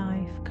things in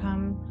life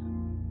come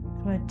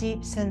from a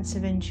deep sense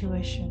of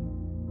intuition,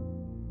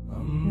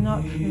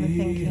 not from the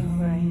thinking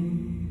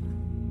brain.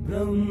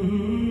 Brahm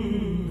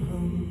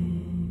Hum,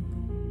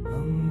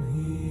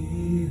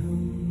 Humee Hum,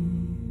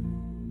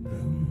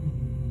 Brahm Hum.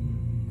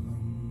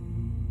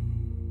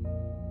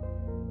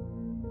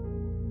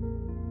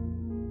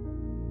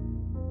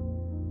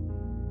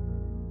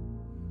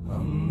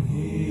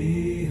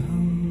 Humee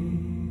Hum,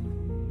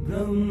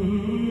 Brahm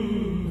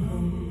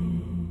Hum,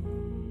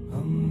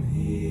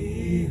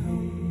 Humee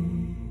Hum,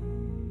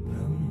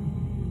 Brahm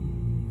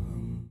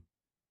Hum.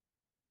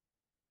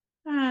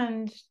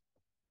 And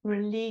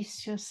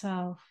release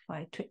yourself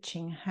by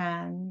twitching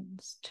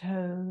hands,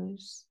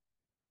 toes,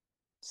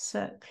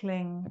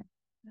 circling,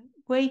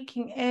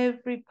 waking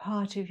every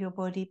part of your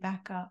body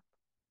back up,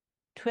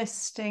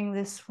 twisting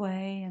this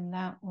way and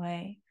that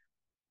way,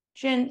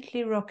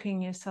 gently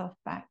rocking yourself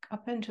back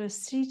up into a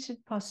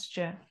seated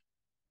posture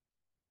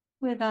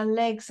with our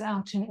legs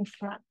out in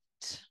front.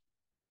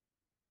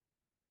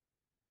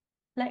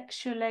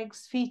 Flex your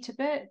legs, feet a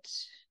bit.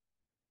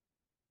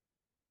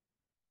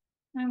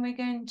 And we're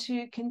going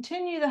to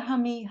continue the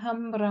Humee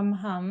Hum, Brahm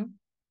Hum.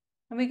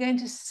 And we're going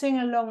to sing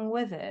along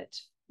with it,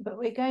 but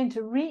we're going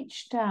to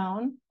reach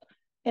down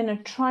in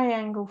a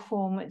triangle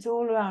form. It's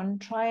all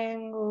around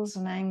triangles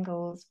and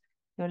angles.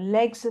 Your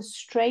legs are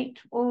straight,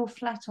 all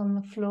flat on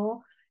the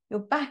floor. Your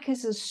back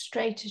is as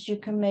straight as you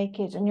can make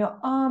it, and your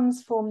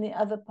arms form the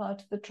other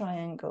part of the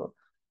triangle.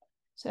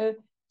 So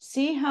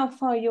see how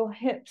far your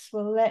hips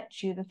will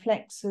let you, the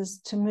flexors,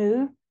 to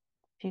move.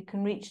 If you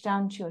can reach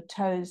down to your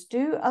toes,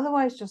 do.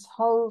 Otherwise, just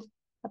hold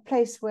a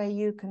place where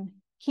you can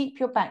keep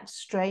your back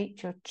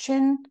straight. Your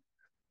chin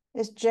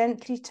is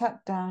gently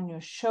tucked down. Your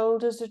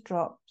shoulders are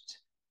dropped.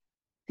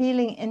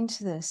 Feeling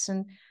into this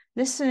and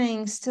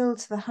listening still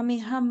to the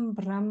Humee Hum,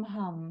 Brahm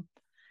Hum.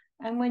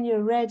 And when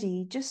you're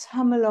ready, just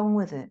hum along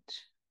with it.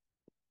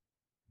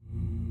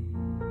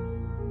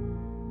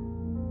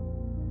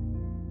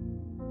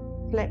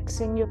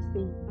 flexing your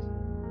feet.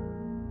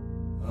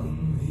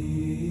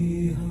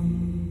 Humee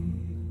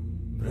Hum,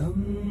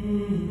 Brahm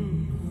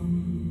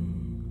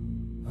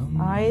Hum,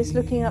 Eyes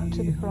looking up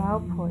to the brow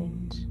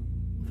point.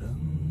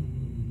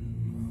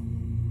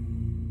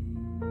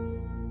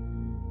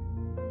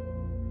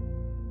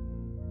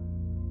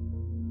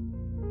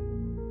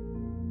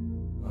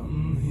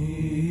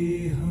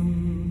 Humee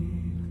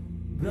Hum,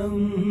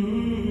 Brahm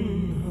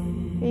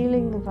Hum,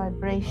 Feeling the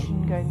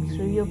vibration going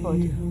through your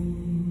body.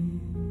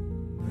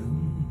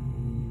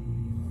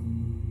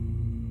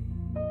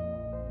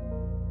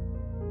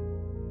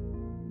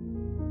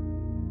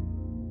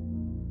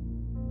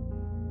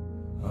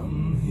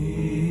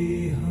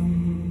 Humee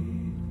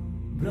Hum,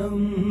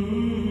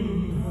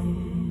 Brahm Hum,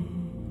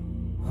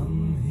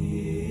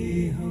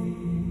 Humee Hum,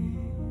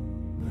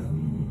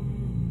 Brahm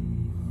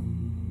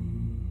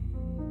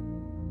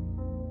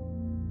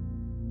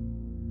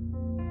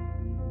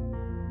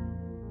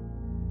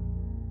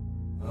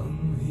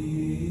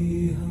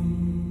Humee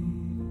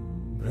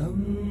Hum, Brahm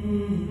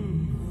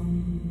Hum,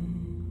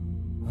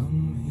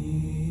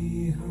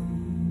 Humee Hum,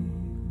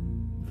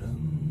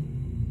 Brahm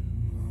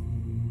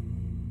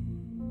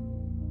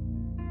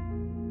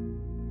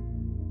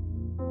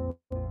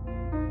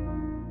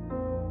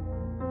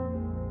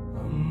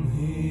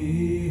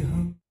Humee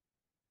Hum.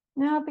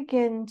 Now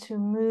begin to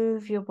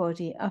move your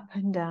body up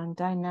and down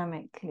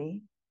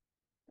dynamically.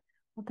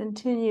 We'll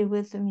continue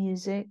with the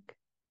music.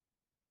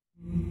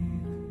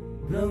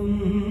 Brahm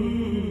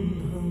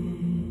Hum,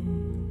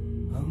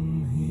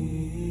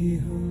 Humee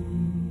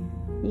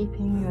Hum,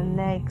 Keeping your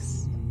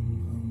legs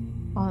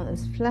on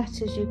as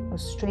flat as you or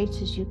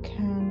straight as you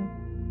can.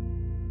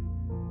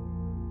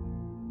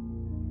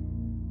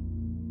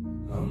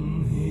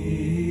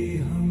 Humee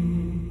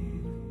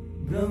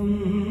Hum,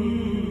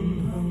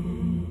 Brahm Hum,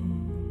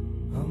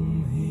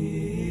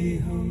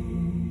 Humee Hum,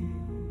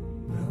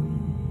 Brahm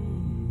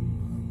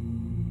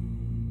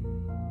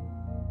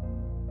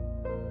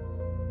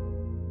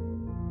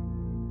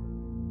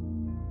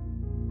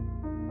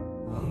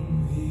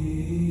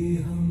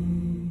Humee Hum,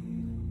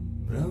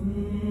 Brahm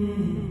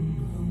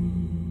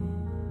Hum,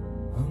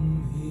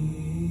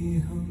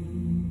 Humee Hum,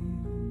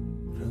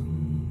 Brahm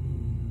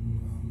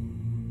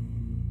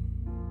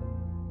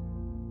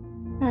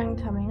And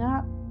coming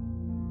up,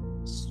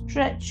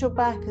 stretch your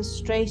back as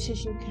straight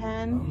as you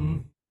can.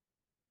 Hum.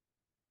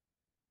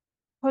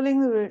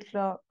 Pulling the root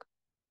lock,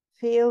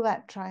 feel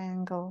that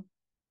triangle.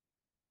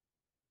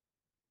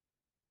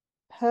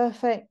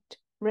 Perfect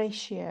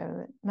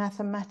ratio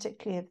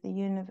mathematically of the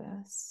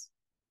universe.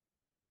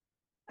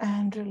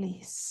 And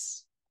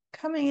release.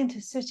 Coming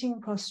into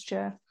sitting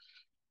posture.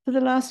 For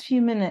the last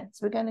few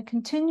minutes, we're going to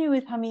continue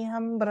with Humee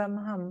Hum, Brahm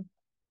Hum,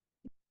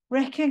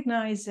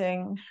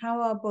 recognizing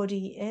how our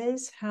body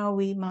is, how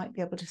we might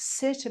be able to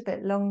sit a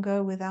bit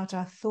longer without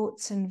our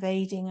thoughts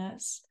invading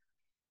us.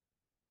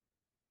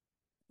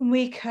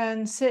 We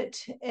can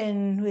sit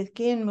in with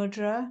Gyan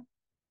Mudra,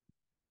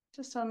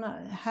 just on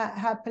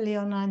happily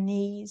on our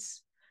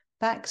knees,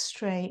 back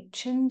straight,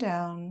 chin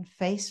down,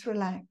 face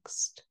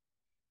relaxed,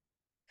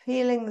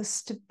 feeling the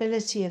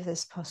stability of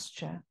this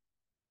posture.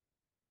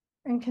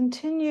 And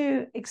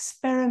continue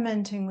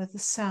experimenting with the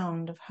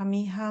sound of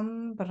Humee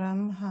Hum,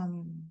 Brahm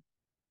Hum,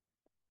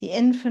 the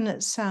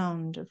infinite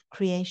sound of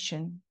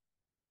creation.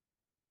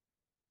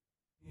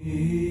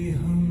 Humee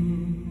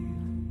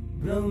Hum,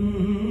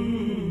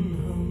 Brahm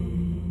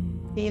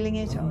Hum, Feeling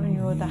it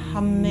on the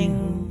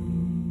humming,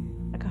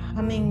 like a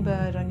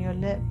hummingbird on your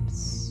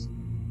lips,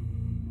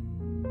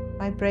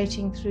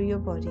 vibrating through your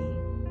body.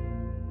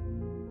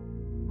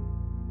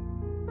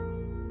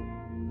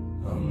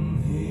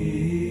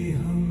 Humee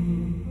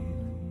Hum,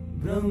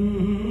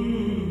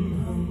 Brahm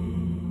Hum,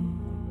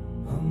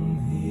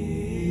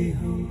 Humee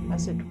Hum,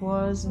 As it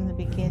was in the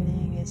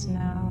beginning, is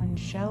now, and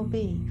shall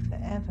be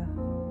forever.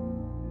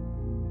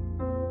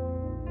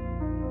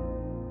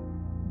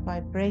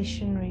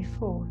 Vibrationary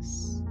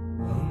force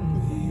of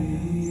the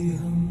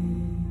universe.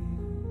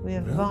 We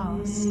are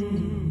vast,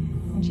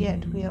 and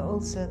yet we are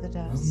also the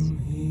dust.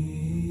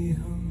 Humee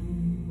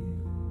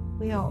Hum,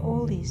 We are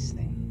all these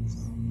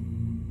things.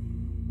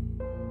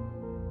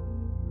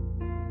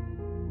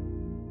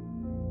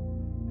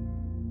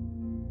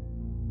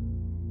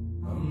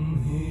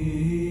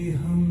 Humee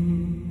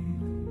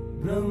Hum,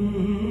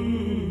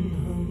 Brahm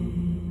Hum,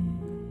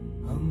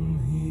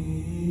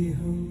 Humee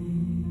Hum,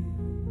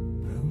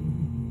 Brahm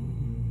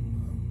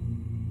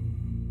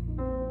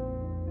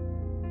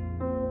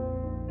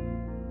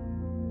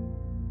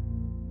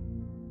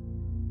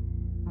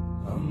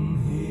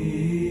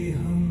Humee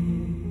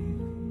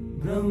Hum,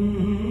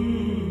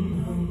 Brahm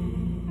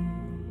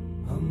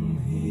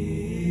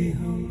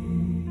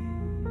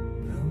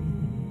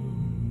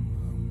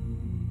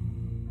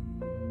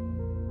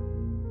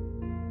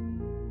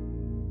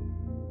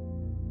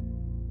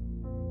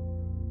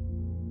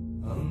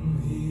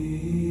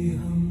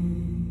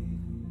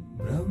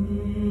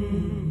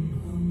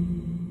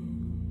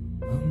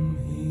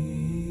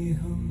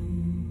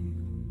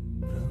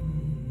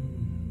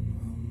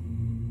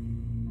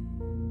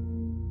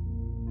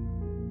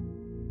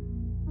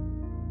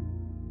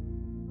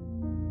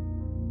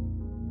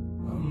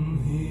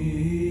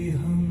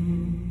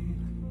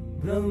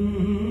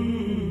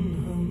Brahm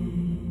Hum,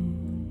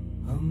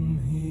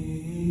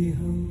 Humee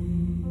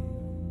Hum,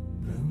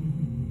 Brahm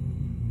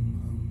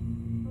Hum.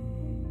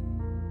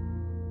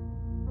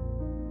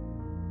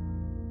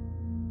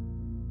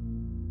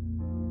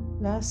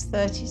 Last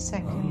 30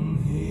 seconds.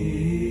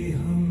 Humee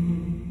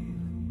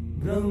Hum,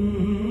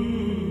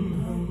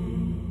 Brahm Hum,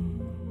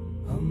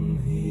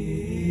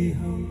 Humee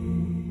Hum,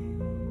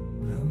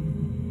 Brahm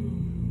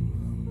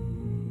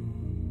Hum.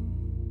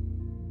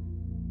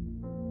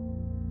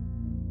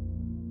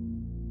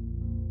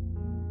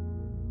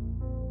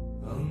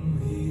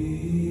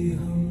 Humee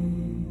Hum,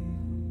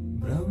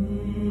 Brahm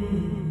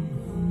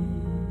Hum,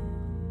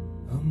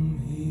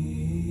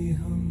 Humee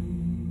Hum,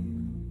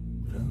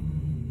 Brahm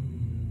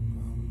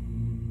Hum.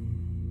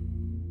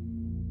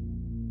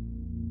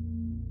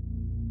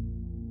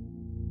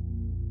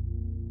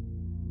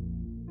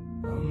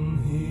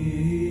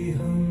 Humee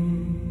Hum,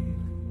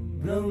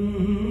 Brahm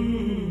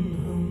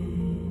Hum,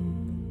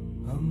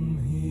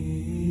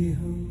 Humee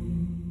Hum,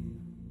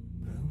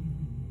 Brahm.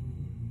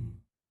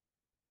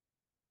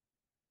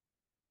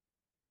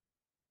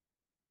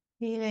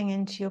 Feeling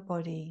into your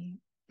body,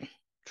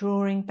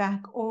 drawing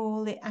back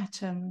all the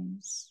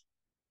atoms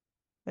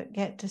that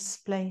get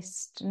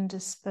displaced and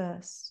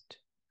dispersed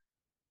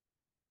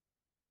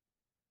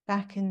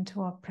back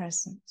into our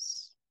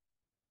presence.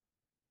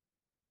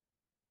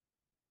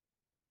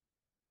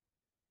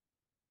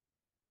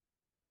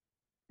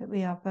 That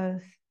we are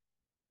both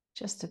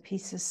just a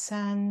piece of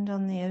sand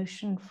on the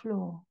ocean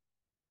floor.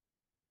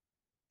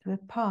 We're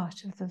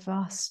part of the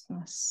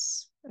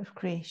vastness of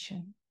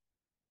creation.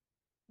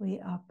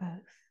 We are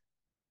both.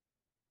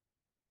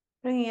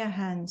 Bringing your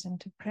hands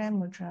into prayer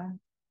mudra.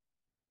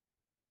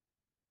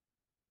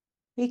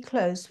 We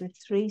close with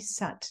 3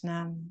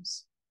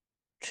 Satnams.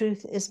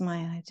 Truth is my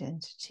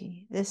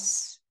identity.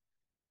 This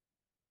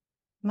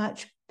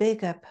much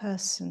bigger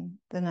person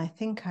than I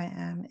think I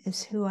am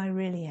is who I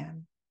really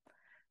am.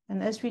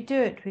 And as we do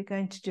it, we're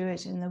going to do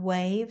it in the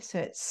wave. So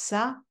it's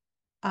sa,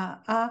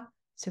 a.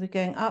 So we're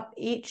going up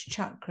each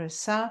chakra,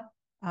 sa,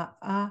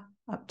 a,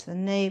 up to the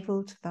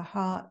navel, to the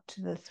heart,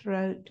 to the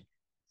throat,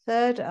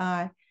 third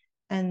eye.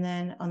 And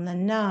then on the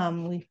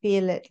Naam, we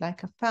feel it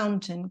like a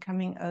fountain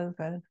coming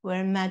over.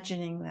 We're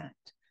imagining that.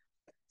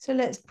 So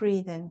let's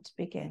breathe in to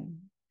begin.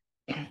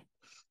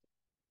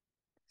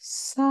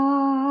 Sa,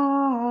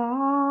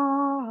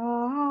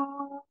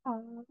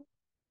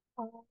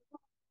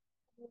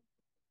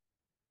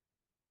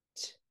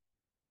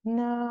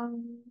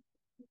 Naam.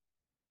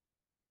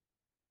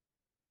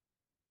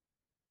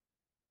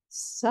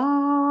 Sa,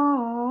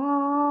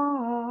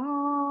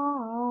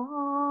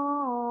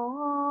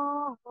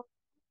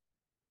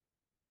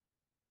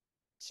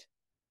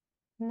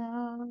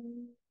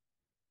 Naam.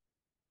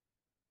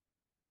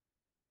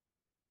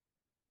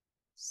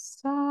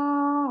 Sa,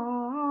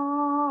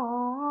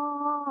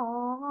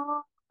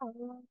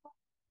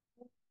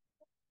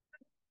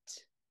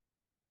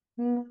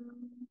 Naam.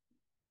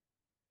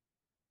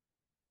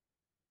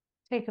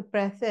 Take a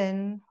breath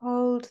in,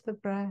 hold the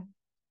breath,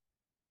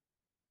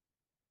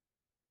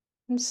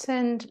 and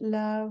send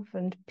love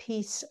and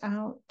peace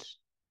out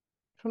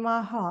from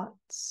our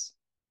hearts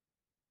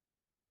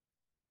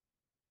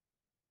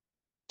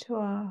to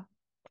our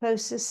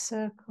closest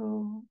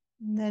circle,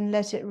 and then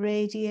let it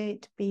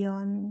radiate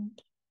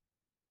beyond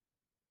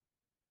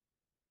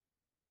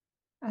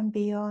and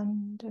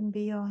beyond and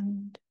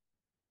beyond.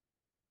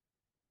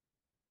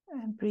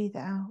 And breathe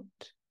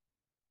out.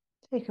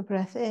 Take a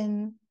breath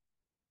in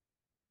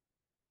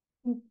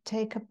and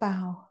take a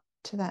bow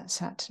to that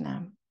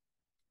Satnam.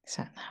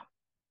 Satnam.